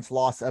conference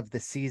loss of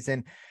the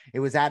season. It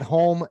was at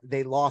home.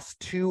 They lost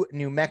to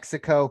New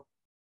Mexico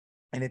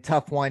in a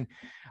tough one,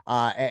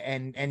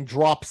 and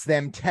drops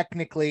them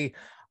technically.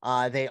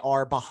 They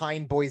are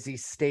behind Boise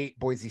State.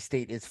 Boise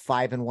State is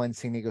 5-1.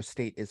 San Diego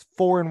State is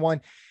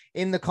 4-1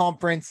 in the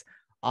conference.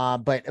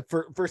 But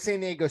for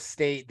San Diego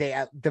State, they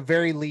at the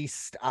very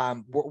least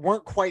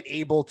weren't quite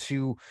able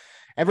to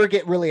ever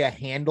get really a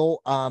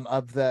handle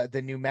of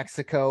the New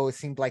Mexico. It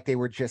seemed like they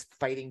were just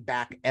fighting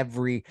back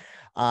every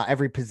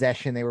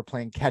possession. They were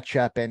playing catch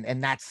up,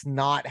 and that's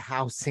not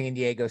how San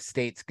Diego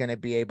State's going to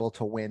be able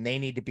to win. They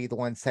need to be the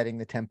one setting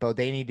the tempo.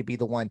 They need to be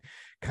the one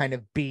kind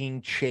of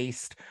being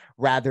chased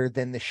rather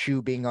than the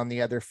shoe being on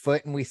the other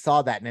foot. And we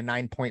saw that in a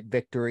 9-point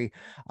victory.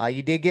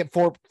 You did get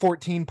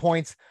 14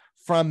 points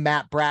from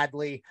Matt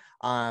Bradley.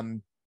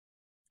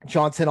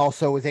 Johnson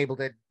also was able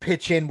to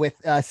pitch in with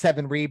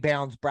 7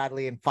 rebounds,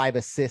 Bradley, and 5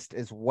 assists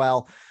as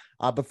well.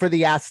 But for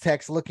the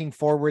Aztecs, looking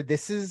forward,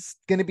 this is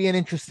going to be an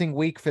interesting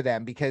week for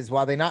them, because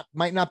while they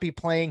might not be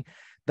playing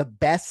the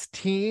best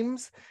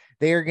teams,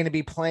 they are going to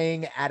be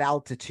playing at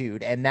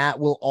altitude, and that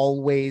will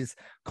always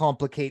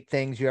complicate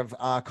things. You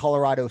have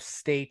Colorado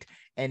State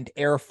and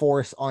Air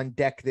Force on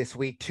deck this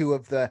week, 2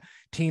 of the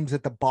teams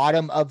at the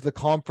bottom of the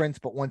conference.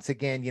 But once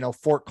again,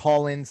 Fort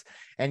Collins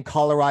and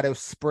Colorado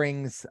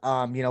Springs,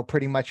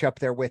 pretty much up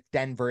there with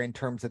Denver in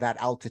terms of that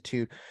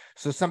altitude.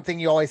 So something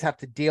you always have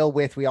to deal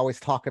with. We always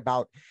talk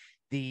about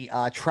the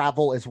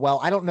travel as well.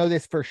 I don't know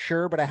this for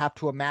sure, but I have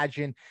to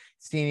imagine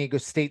San Diego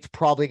State's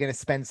probably going to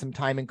spend some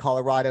time in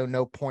Colorado.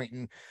 No point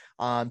in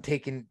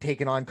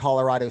taking on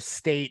Colorado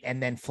State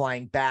and then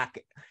flying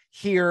back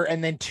here,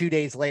 and then 2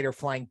 days later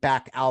flying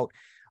back out.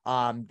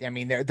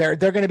 They're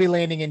going to be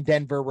landing in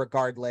Denver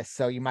regardless,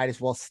 so you might as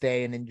well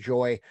stay and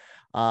enjoy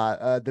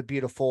the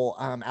beautiful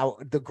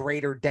the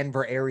greater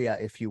Denver area,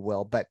 if you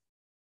will. But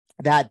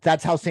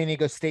that's how San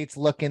Diego State's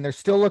looking. They're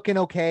still looking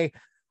okay.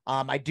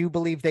 I do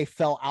believe they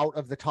fell out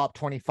of the top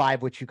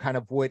 25, which you kind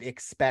of would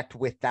expect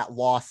with that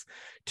loss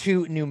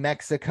to New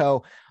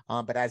Mexico.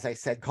 But as I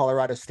said,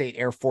 Colorado State,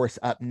 Air Force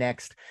up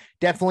next.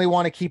 Definitely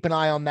want to keep an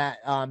eye on that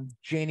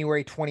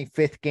January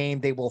 25th game.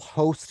 They will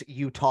host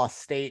Utah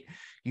State.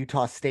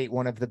 Utah State,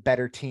 one of the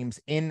better teams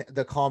in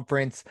the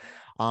conference.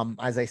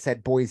 As I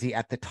said, Boise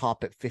at the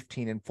top at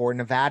 15-4.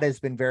 Nevada has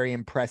been very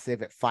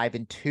impressive at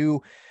 5-2.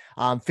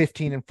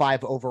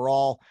 15-5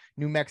 overall.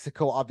 New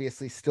Mexico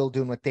obviously still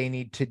doing what they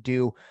need to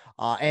do.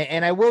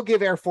 And I will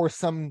give Air Force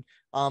some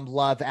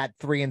love at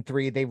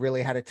 3-3. They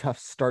really had a tough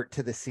start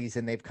to the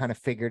season. They've kind of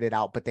figured it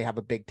out, but they have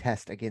a big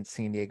test against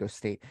San Diego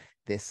State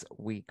this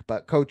week.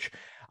 But Coach,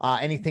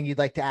 anything you'd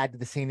like to add to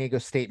the San Diego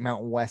State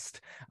Mountain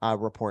West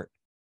report?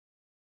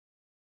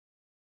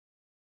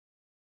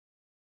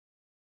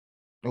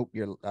 Oh,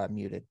 you're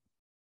muted.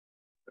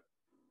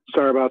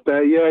 Sorry about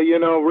that. Yeah,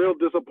 real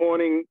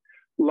disappointing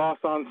loss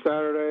on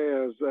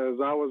Saturday, as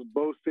I was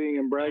boasting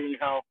and bragging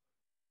how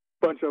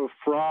bunch of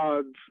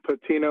frauds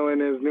Patino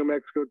and his New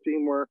Mexico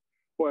team were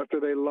after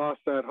they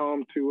lost at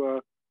home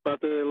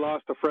after they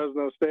lost to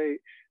Fresno State,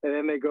 and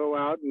then they go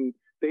out and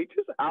they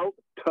just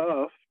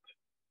out-toughed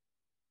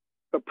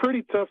a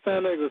pretty tough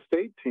San Diego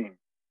State team,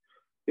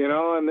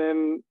 and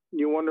then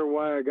you wonder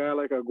why a guy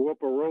like a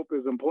Guapa Rope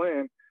isn't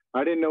playing.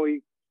 I didn't know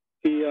he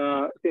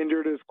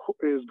injured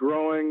his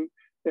groin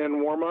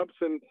in warm-ups,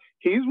 and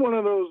he's one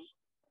of those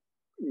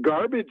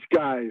garbage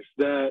guys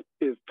that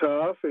is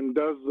tough and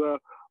does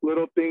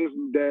little things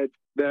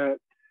that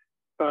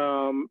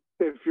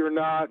if you're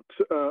not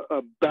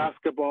a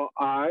basketball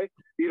eye,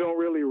 you don't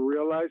really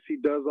realize he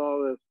does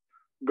all this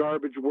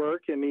garbage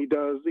work, and he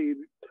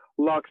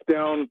locks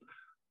down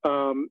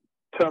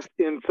tough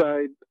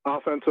inside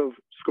offensive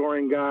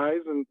scoring guys.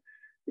 And,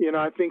 you know,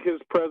 I think his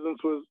presence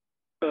was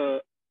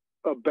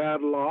a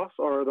bad loss,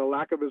 or the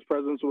lack of his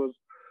presence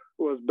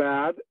was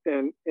bad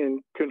and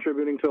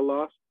contributing to a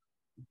loss.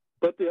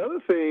 But the other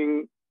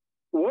thing,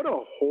 what a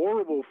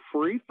horrible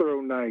free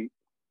throw night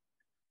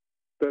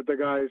that the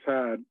guys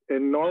had.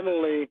 And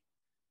normally,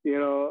 you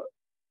know,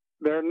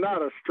 they're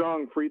not a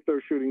strong free throw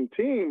shooting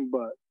team,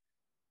 but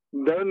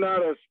they're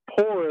not as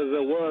poor as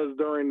it was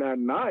during that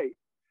night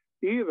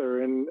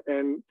either. And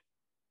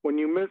when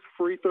you miss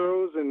free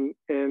throws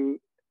and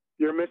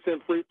you're missing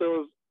free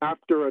throws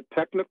after a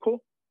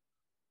technical,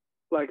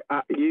 like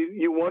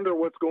you wonder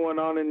what's going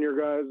on in your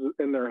guys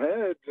in their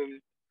heads,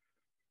 and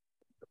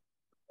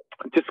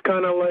just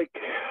kind of like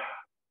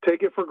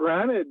take it for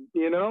granted,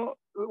 you know,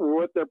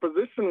 what their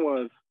position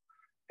was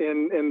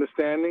in the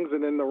standings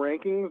and in the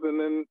rankings, and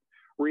then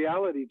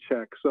reality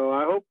check. So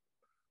I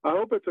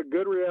hope it's a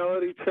good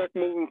reality check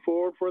moving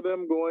forward for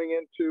them going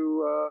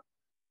into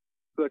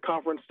the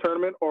conference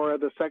tournament or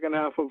the second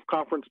half of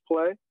conference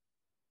play.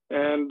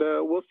 And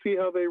we'll see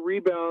how they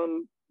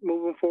rebound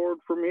moving forward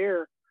from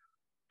here.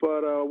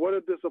 But what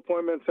a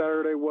disappointment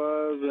Saturday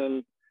was.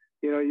 And,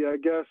 you know, I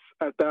guess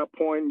at that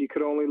point you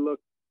could only look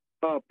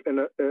up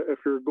if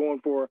you're going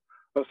for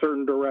a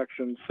certain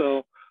direction.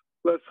 So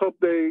let's hope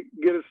they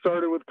get it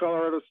started with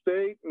Colorado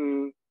State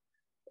and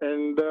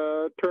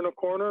turn a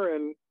corner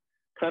and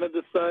kind of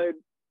decide,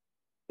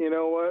 you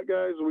know what,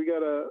 guys, we got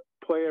to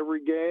play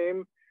every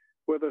game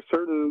with a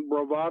certain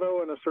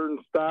bravado and a certain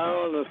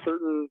style and a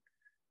certain,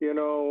 you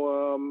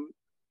know,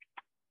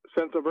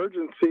 sense of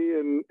urgency,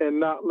 and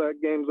not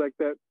let games like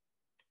that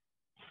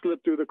slip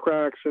through the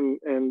cracks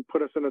and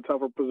put us in a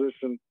tougher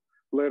position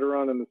later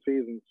on in the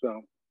season.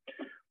 So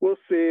we'll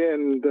see,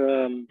 and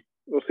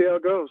we'll see how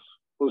it goes.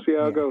 We'll see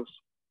how it goes.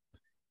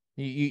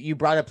 You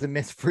brought up the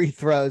missed free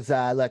throws.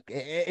 Look,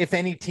 if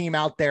any team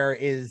out there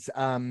is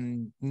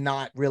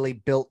not really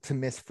built to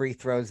miss free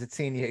throws, it's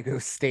San Diego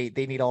State.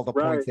 They need all the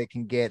points they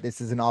can get. This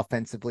is an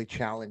offensively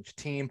challenged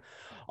team,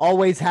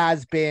 always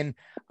has been.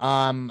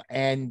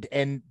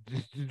 And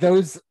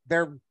those,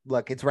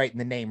 look, it's right in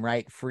the name,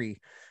 right? Free.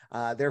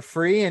 They're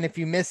free, and if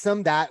you miss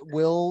them, that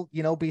will,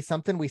 you know, be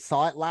something. We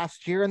saw it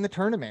last year in the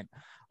tournament.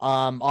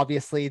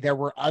 Obviously, there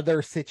were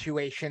other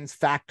situations,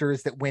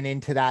 factors that went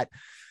into that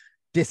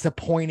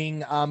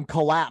disappointing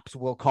collapse,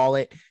 we'll call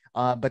it,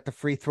 but the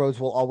free throws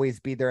will always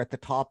be there at the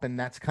top, and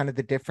that's kind of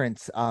the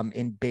difference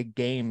in big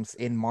games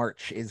in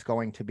March, is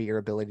going to be your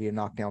ability to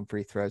knock down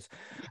free throws.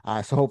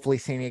 So hopefully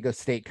San Diego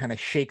State kind of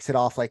shakes it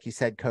off, like you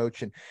said,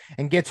 Coach,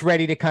 and gets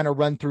ready to kind of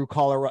run through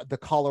the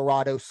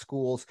Colorado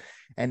schools,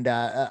 and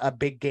a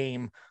big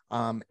game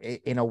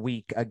in a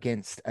week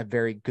against a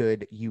very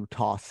good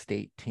Utah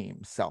State team.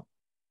 So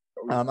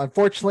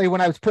unfortunately,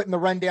 when I was putting the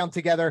rundown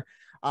together,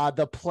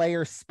 the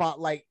player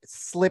spotlight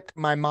slipped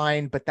my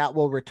mind, but that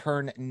will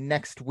return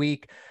next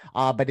week.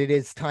 But it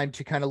is time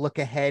to kind of look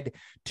ahead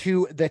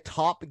to the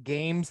top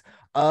games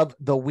of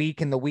the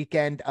week and the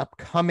weekend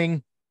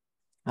upcoming.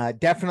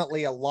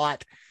 Definitely a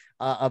lot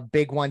of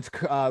big ones.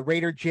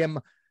 Raider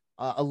Jim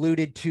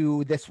alluded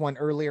to this one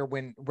earlier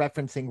when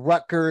referencing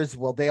Rutgers.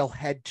 Well, they'll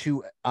head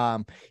to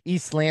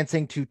East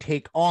Lansing to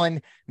take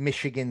on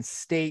Michigan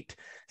State.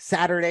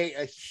 Saturday,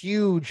 a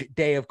huge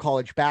day of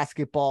college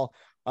basketball.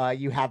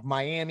 You have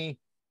Miami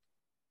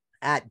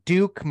at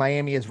Duke.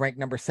 Miami is ranked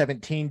number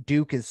 17.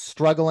 Duke is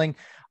struggling,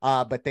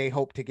 but they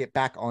hope to get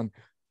back on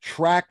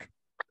track.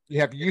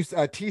 You have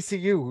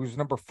TCU, who's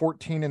number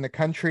 14 in the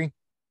country.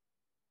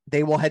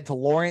 They will head to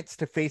Lawrence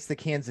to face the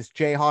Kansas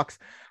Jayhawks.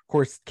 Of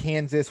course,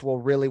 Kansas will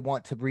really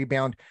want to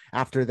rebound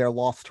after their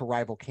loss to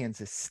rival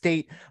Kansas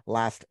State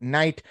last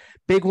night.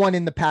 Big one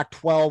in the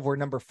Pac-12, where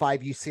number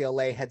 5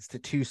 UCLA heads to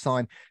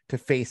Tucson to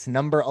face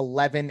number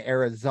 11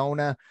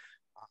 Arizona.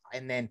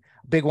 And then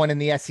big one in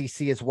the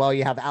SEC as well.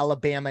 You have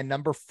Alabama,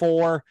 number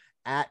 4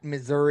 at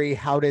Missouri.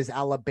 How does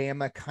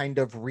Alabama kind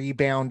of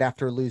rebound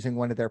after losing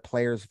one of their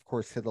players, of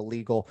course, to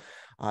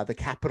the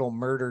capital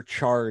murder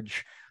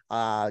charge?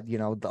 You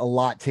know, a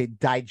lot to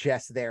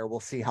digest there.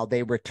 We'll see how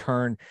they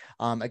return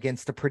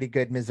against a pretty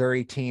good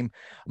Missouri team.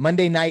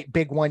 Monday night,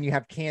 big one. You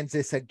have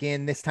Kansas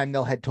again. This time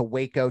they'll head to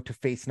Waco to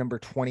face number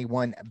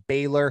 21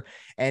 Baylor.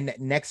 And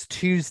next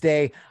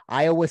Tuesday,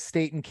 Iowa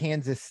State and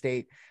Kansas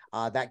State.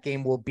 That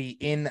game will be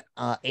in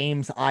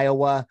Ames,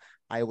 Iowa.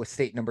 Iowa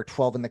State, number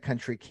 12 in the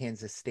country.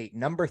 Kansas State,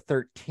 number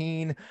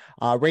 13.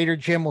 Raider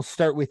Jim, we'll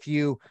start with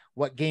you.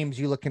 What games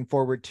you looking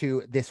forward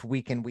to this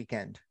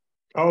weekend?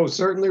 Oh,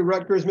 certainly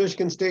Rutgers,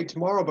 Michigan State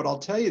tomorrow. But I'll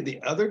tell you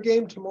the other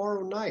game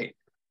tomorrow night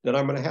that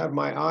I'm going to have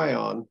my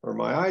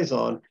eyes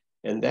on,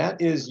 and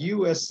that is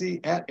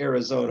USC at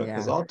Arizona.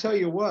 Because I'll tell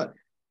you what,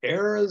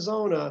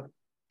 Arizona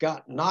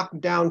got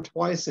knocked down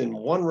twice in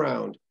one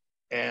round.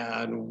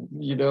 And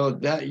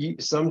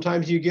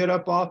sometimes you get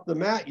up off the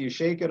mat, you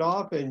shake it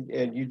off,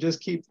 and you just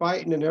keep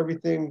fighting, and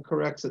everything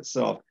corrects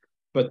itself.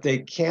 But they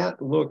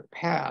can't look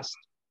past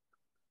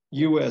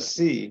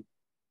USC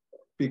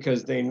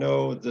because they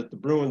know that the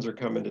Bruins are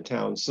coming to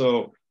town.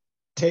 So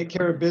take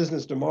care of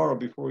business tomorrow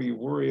before you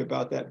worry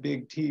about that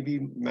big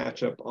TV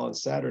matchup on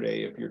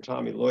Saturday if you're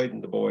Tommy Lloyd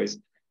and the boys.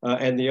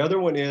 And the other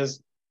one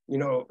is,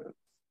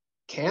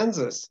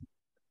 Kansas.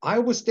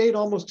 Iowa State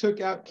almost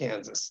took out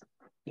Kansas.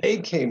 They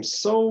came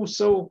so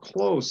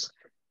close,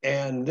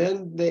 and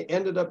then they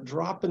ended up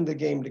dropping the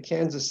game to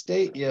Kansas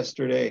State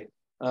yesterday.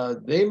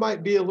 They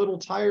might be a little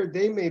tired.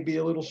 They may be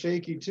a little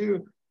shaky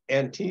too.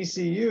 And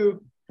TCU,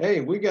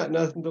 hey, we got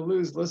nothing to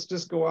lose. Let's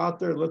just go out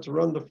there. Let's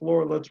run the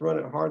floor. Let's run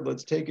it hard.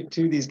 Let's take it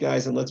to these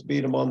guys, and let's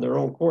beat them on their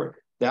own court.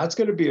 That's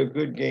going to be a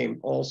good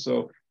game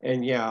also.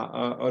 And yeah,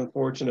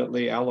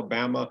 unfortunately,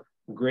 Alabama,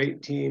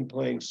 great team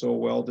playing so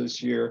well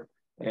this year,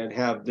 and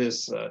have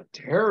this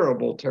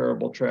terrible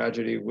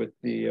tragedy with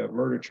the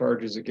murder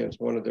charges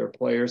against one of their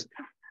players.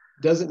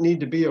 Doesn't need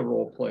to be a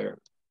role player.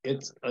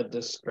 It's a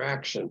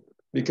distraction,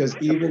 because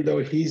even though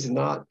he's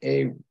not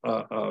a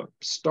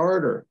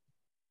starter,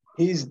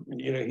 he's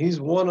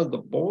one of the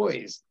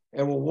boys.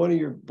 And when one of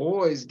your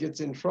boys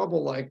gets in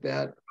trouble like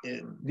that,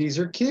 these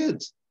are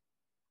kids,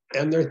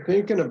 and they're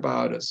thinking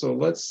about it. So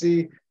let's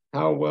see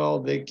how well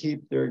they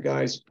keep their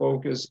guys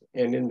focused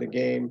and in the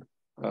game.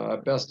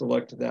 Best of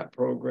luck to that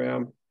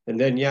program. And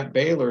then,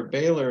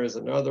 Baylor is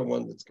another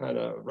one that's kind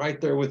of right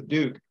there with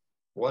Duke.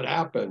 What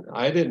happened?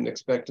 I didn't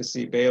expect to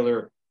see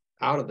Baylor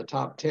out of the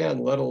top 10,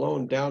 let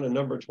alone down to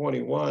number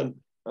 21,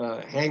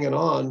 hanging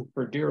on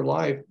for dear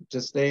life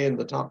to stay in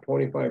the top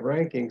 25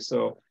 rankings.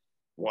 So,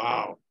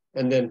 wow.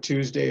 And then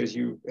Tuesday, as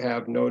you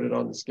have noted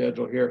on the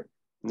schedule here,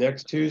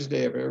 next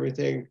Tuesday, if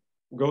everything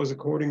goes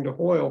according to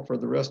Hoyle for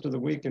the rest of the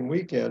week and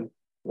weekend,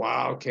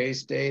 wow,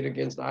 K-State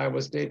against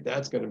Iowa State,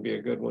 that's going to be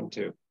a good one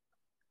too.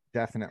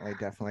 Definitely.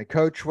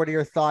 Coach, what are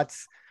your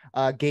thoughts,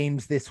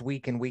 games this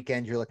week and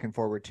weekend you're looking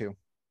forward to?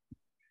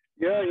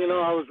 Yeah,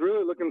 I was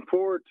really looking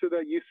forward to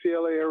that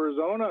UCLA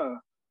Arizona,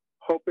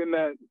 hoping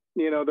that,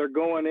 they're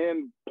going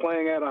in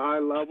playing at a high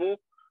level.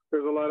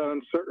 There's a lot of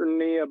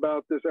uncertainty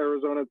about this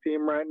Arizona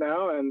team right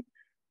now. And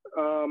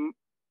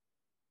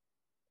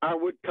I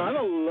would kind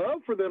of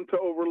love for them to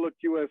overlook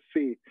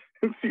USC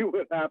and see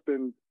what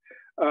happens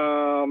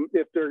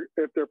if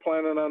they're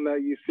planning on that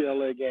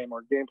UCLA game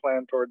or game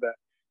plan toward that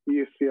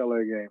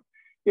UCLA game.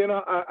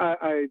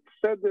 I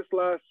said this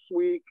last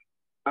week.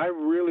 I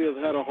really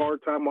have had a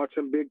hard time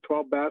watching Big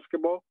 12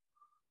 basketball.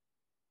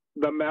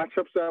 The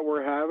matchups that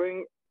we're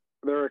having,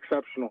 they're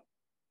exceptional.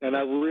 And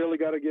I really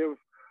got to give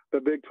the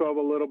Big 12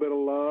 a little bit of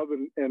love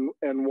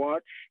and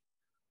watch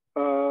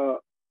a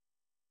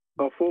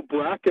full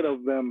bracket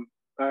of them.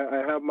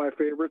 I have my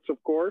favorites,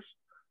 of course,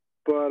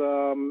 but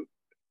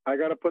I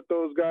got to put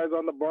those guys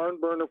on the barn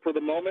burner for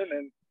the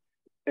moment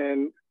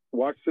and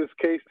watch this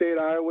K-State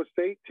Iowa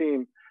State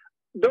team.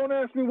 Don't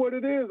ask me what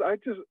it is.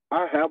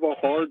 I have a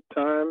hard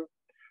time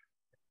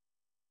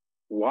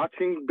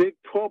watching Big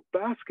 12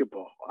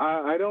 basketball.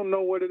 I don't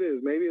know what it is.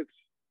 Maybe it's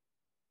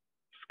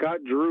Scott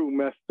Drew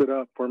messed it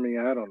up for me.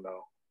 I don't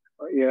know.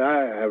 Yeah,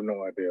 I have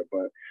no idea.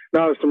 But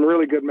no, there's some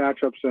really good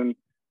matchups, and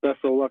best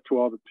of luck to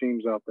all the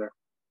teams out there.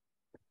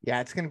 Yeah,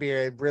 it's going to be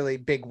a really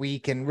big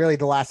week, and really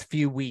the last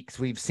few weeks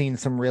we've seen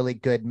some really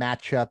good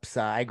matchups.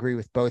 I agree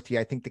with both of you.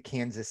 I think the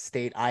Kansas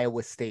State,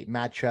 Iowa State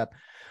matchup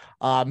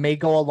may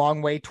go a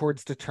long way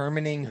towards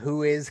determining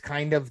who is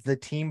kind of the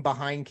team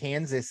behind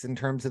Kansas in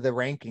terms of the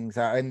rankings,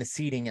 in the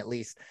seeding at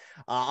least.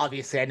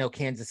 Obviously, I know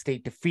Kansas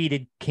State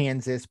defeated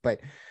Kansas, but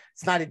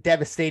it's not a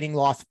devastating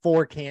loss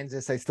for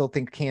Kansas. I still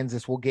think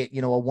Kansas will get,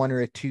 a 1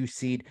 or a 2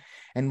 seed,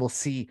 and we'll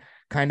see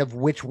kind of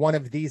which one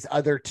of these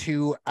other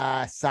two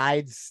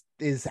sides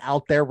is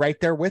out there right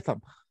there with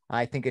them.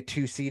 I think a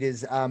 2 seed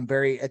is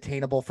very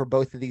attainable for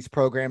both of these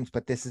programs,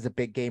 but this is a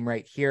big game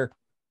right here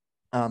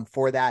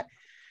for that.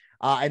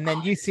 And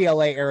then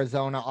UCLA,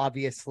 Arizona,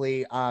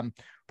 obviously,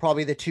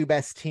 probably the 2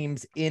 best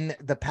teams in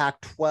the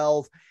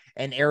Pac-12,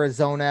 and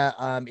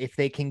Arizona, if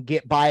they can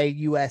get by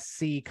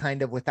USC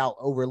kind of without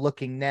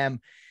overlooking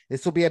them,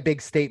 this will be a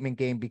big statement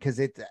game, because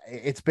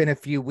it's been a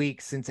few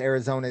weeks since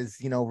Arizona's,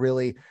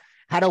 really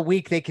had a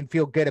week they can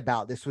feel good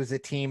about. This was a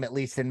team, at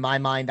least in my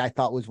mind, I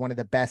thought was one of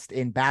the best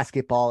in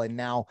basketball. And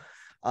now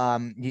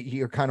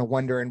you're kind of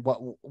wondering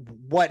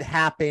what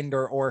happened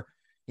or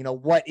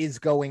what is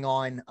going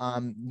on.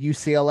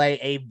 UCLA,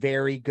 a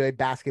very good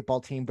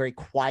basketball team, very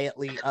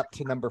quietly up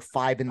to number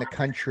 5 in the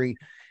country.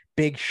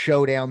 Big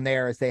showdown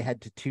there as they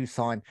head to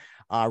Tucson.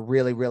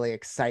 Really, really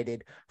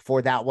excited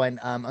for that one.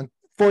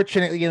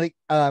 Unfortunately,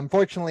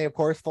 of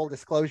course, full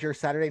disclosure,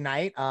 Saturday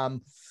night, I'll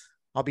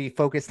be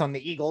focused on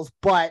the Eagles,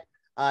 but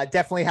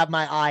definitely have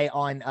my eye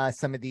on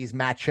some of these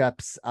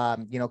matchups,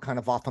 kind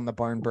of off on the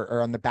barn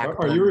or on the back.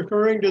 Are you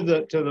referring to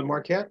the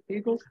Marquette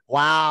Eagles?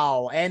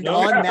 Wow. And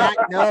on that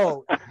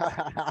note,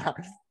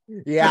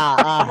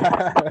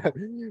 Yeah.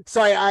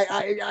 So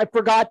I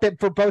forgot that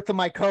for both of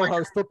my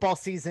co-hosts, football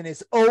season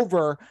is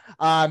over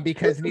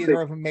because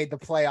neither of them made the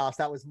playoffs.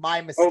 That was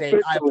my mistake.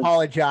 I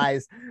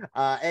apologize.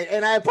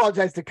 And I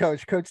apologize to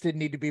Coach. Coach didn't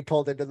need to be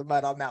pulled into the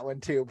mud on that one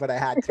too, but I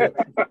had to.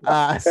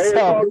 Hey, it's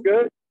all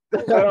good.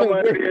 I don't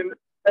mind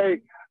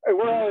hey,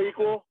 we're all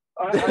equal.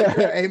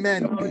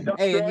 Amen.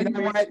 Hey, and you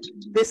know what?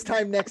 This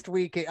time next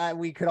week,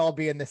 we could all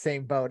be in the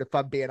same boat if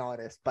I'm being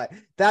honest. But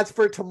that's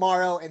for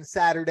tomorrow and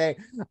Saturday.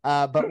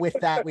 But with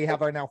that, we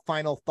have our now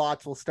final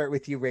thoughts. We'll start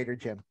with you, Raider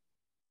Jim.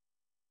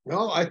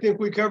 Well, I think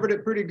we covered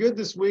it pretty good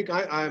this week.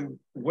 I'm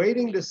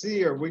waiting to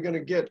see, are we going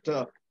to get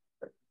the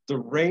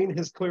rain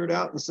has cleared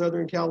out in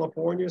Southern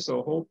California,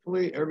 so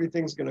hopefully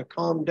everything's going to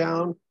calm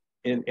down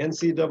in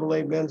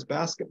NCAA men's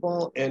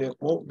basketball, and it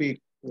won't be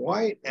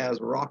quite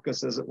as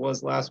raucous as it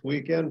was last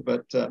weekend,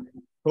 but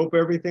hope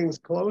everything's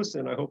close,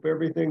 and I hope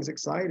everything's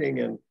exciting,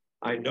 and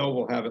I know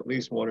we'll have at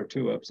least one or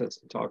two upsets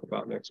to talk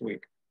about next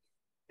week.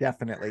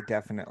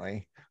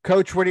 Definitely.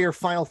 Coach, what are your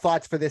final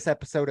thoughts for this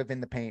episode of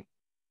In the Paint?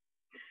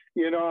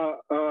 You know,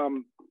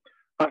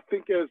 I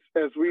think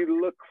as we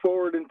look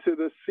forward into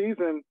this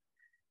season,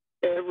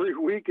 every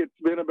week it's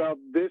been about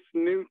this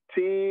new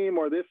team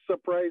or this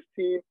surprise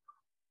team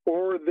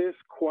or this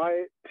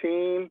quiet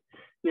team.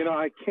 You know,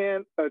 I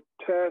can't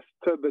attest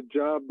to the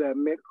job that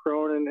Mick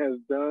Cronin has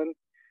done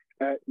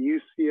at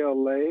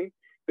UCLA.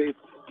 They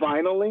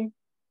finally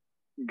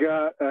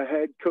got a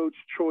head coach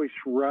choice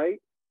right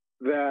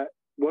that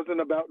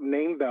wasn't about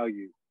name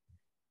value.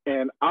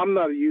 And I'm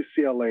not a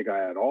UCLA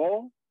guy at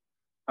all.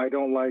 I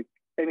don't like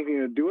anything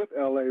to do with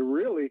LA,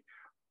 really.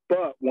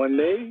 But when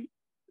they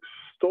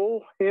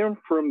stole him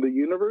from the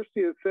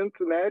University of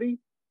Cincinnati,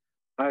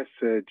 I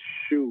said,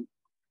 shoot,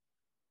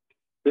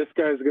 this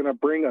guy's going to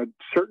bring a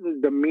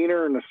certain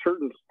demeanor and a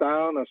certain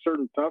style and a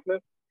certain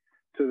toughness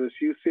to this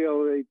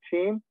UCLA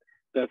team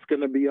that's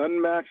going to be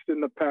unmatched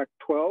in the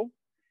Pac-12.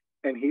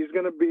 And he's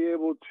going to be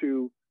able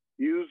to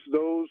use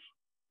those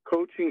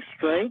coaching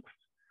strengths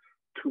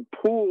to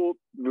pull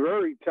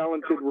very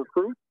talented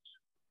recruits.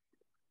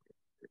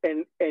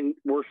 And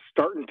we're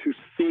starting to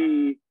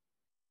see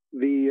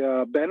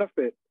the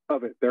benefit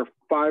of it. They're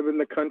 5 in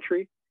the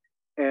country,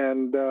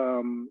 and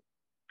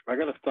I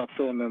got to stop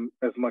showing them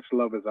as much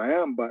love as I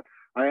am, but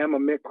I am a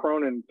Mick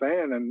Cronin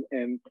fan,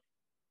 and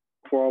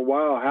for a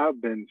while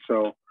have been.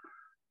 So,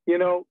 you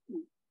know,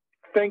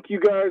 thank you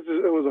guys.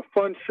 It was a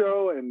fun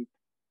show, and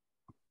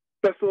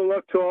best of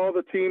luck to all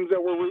the teams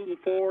that we're rooting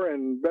for,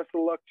 and best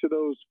of luck to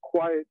those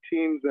quiet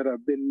teams that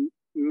have been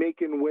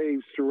making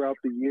waves throughout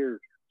the year.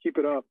 Keep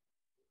it up.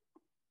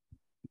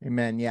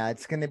 Amen. Yeah,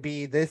 it's going to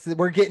be this.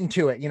 We're getting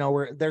to it. You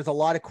know, there's a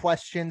lot of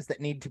questions that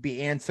need to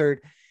be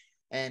answered.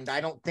 And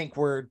I don't think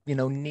we're,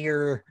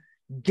 near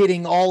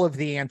getting all of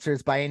the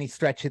answers by any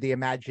stretch of the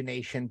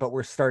imagination, but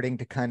we're starting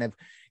to kind of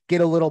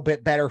get a little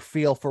bit better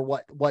feel for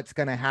what's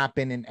going to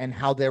happen and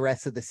how the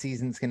rest of the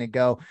season's going to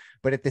go.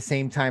 But at the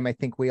same time, I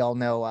think we all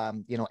know,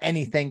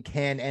 anything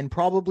can and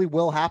probably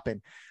will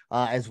happen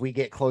as we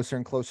get closer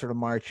and closer to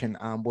March, and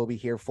we'll be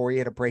here for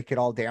you to break it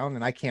all down.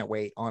 And I can't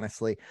wait,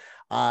 honestly,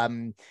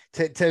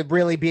 to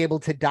really be able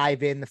to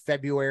dive in the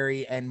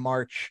February and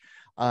March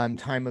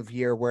time of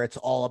year where it's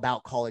all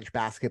about college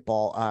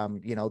basketball,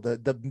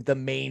 the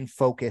main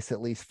focus,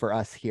 at least for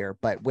us here.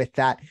 But with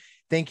that,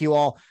 thank you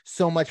all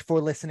so much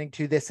for listening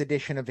to this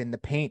edition of In the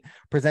Paint,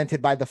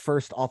 presented by the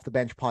First Off the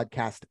Bench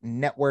Podcast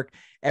Network.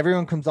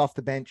 Everyone comes off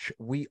the bench.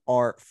 We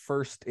are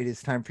first. It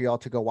is time for y'all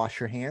to go wash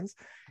your hands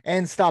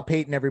and stop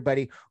hating,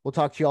 everybody. We'll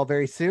talk to you all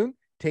very soon.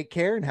 Take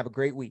care and have a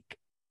great week.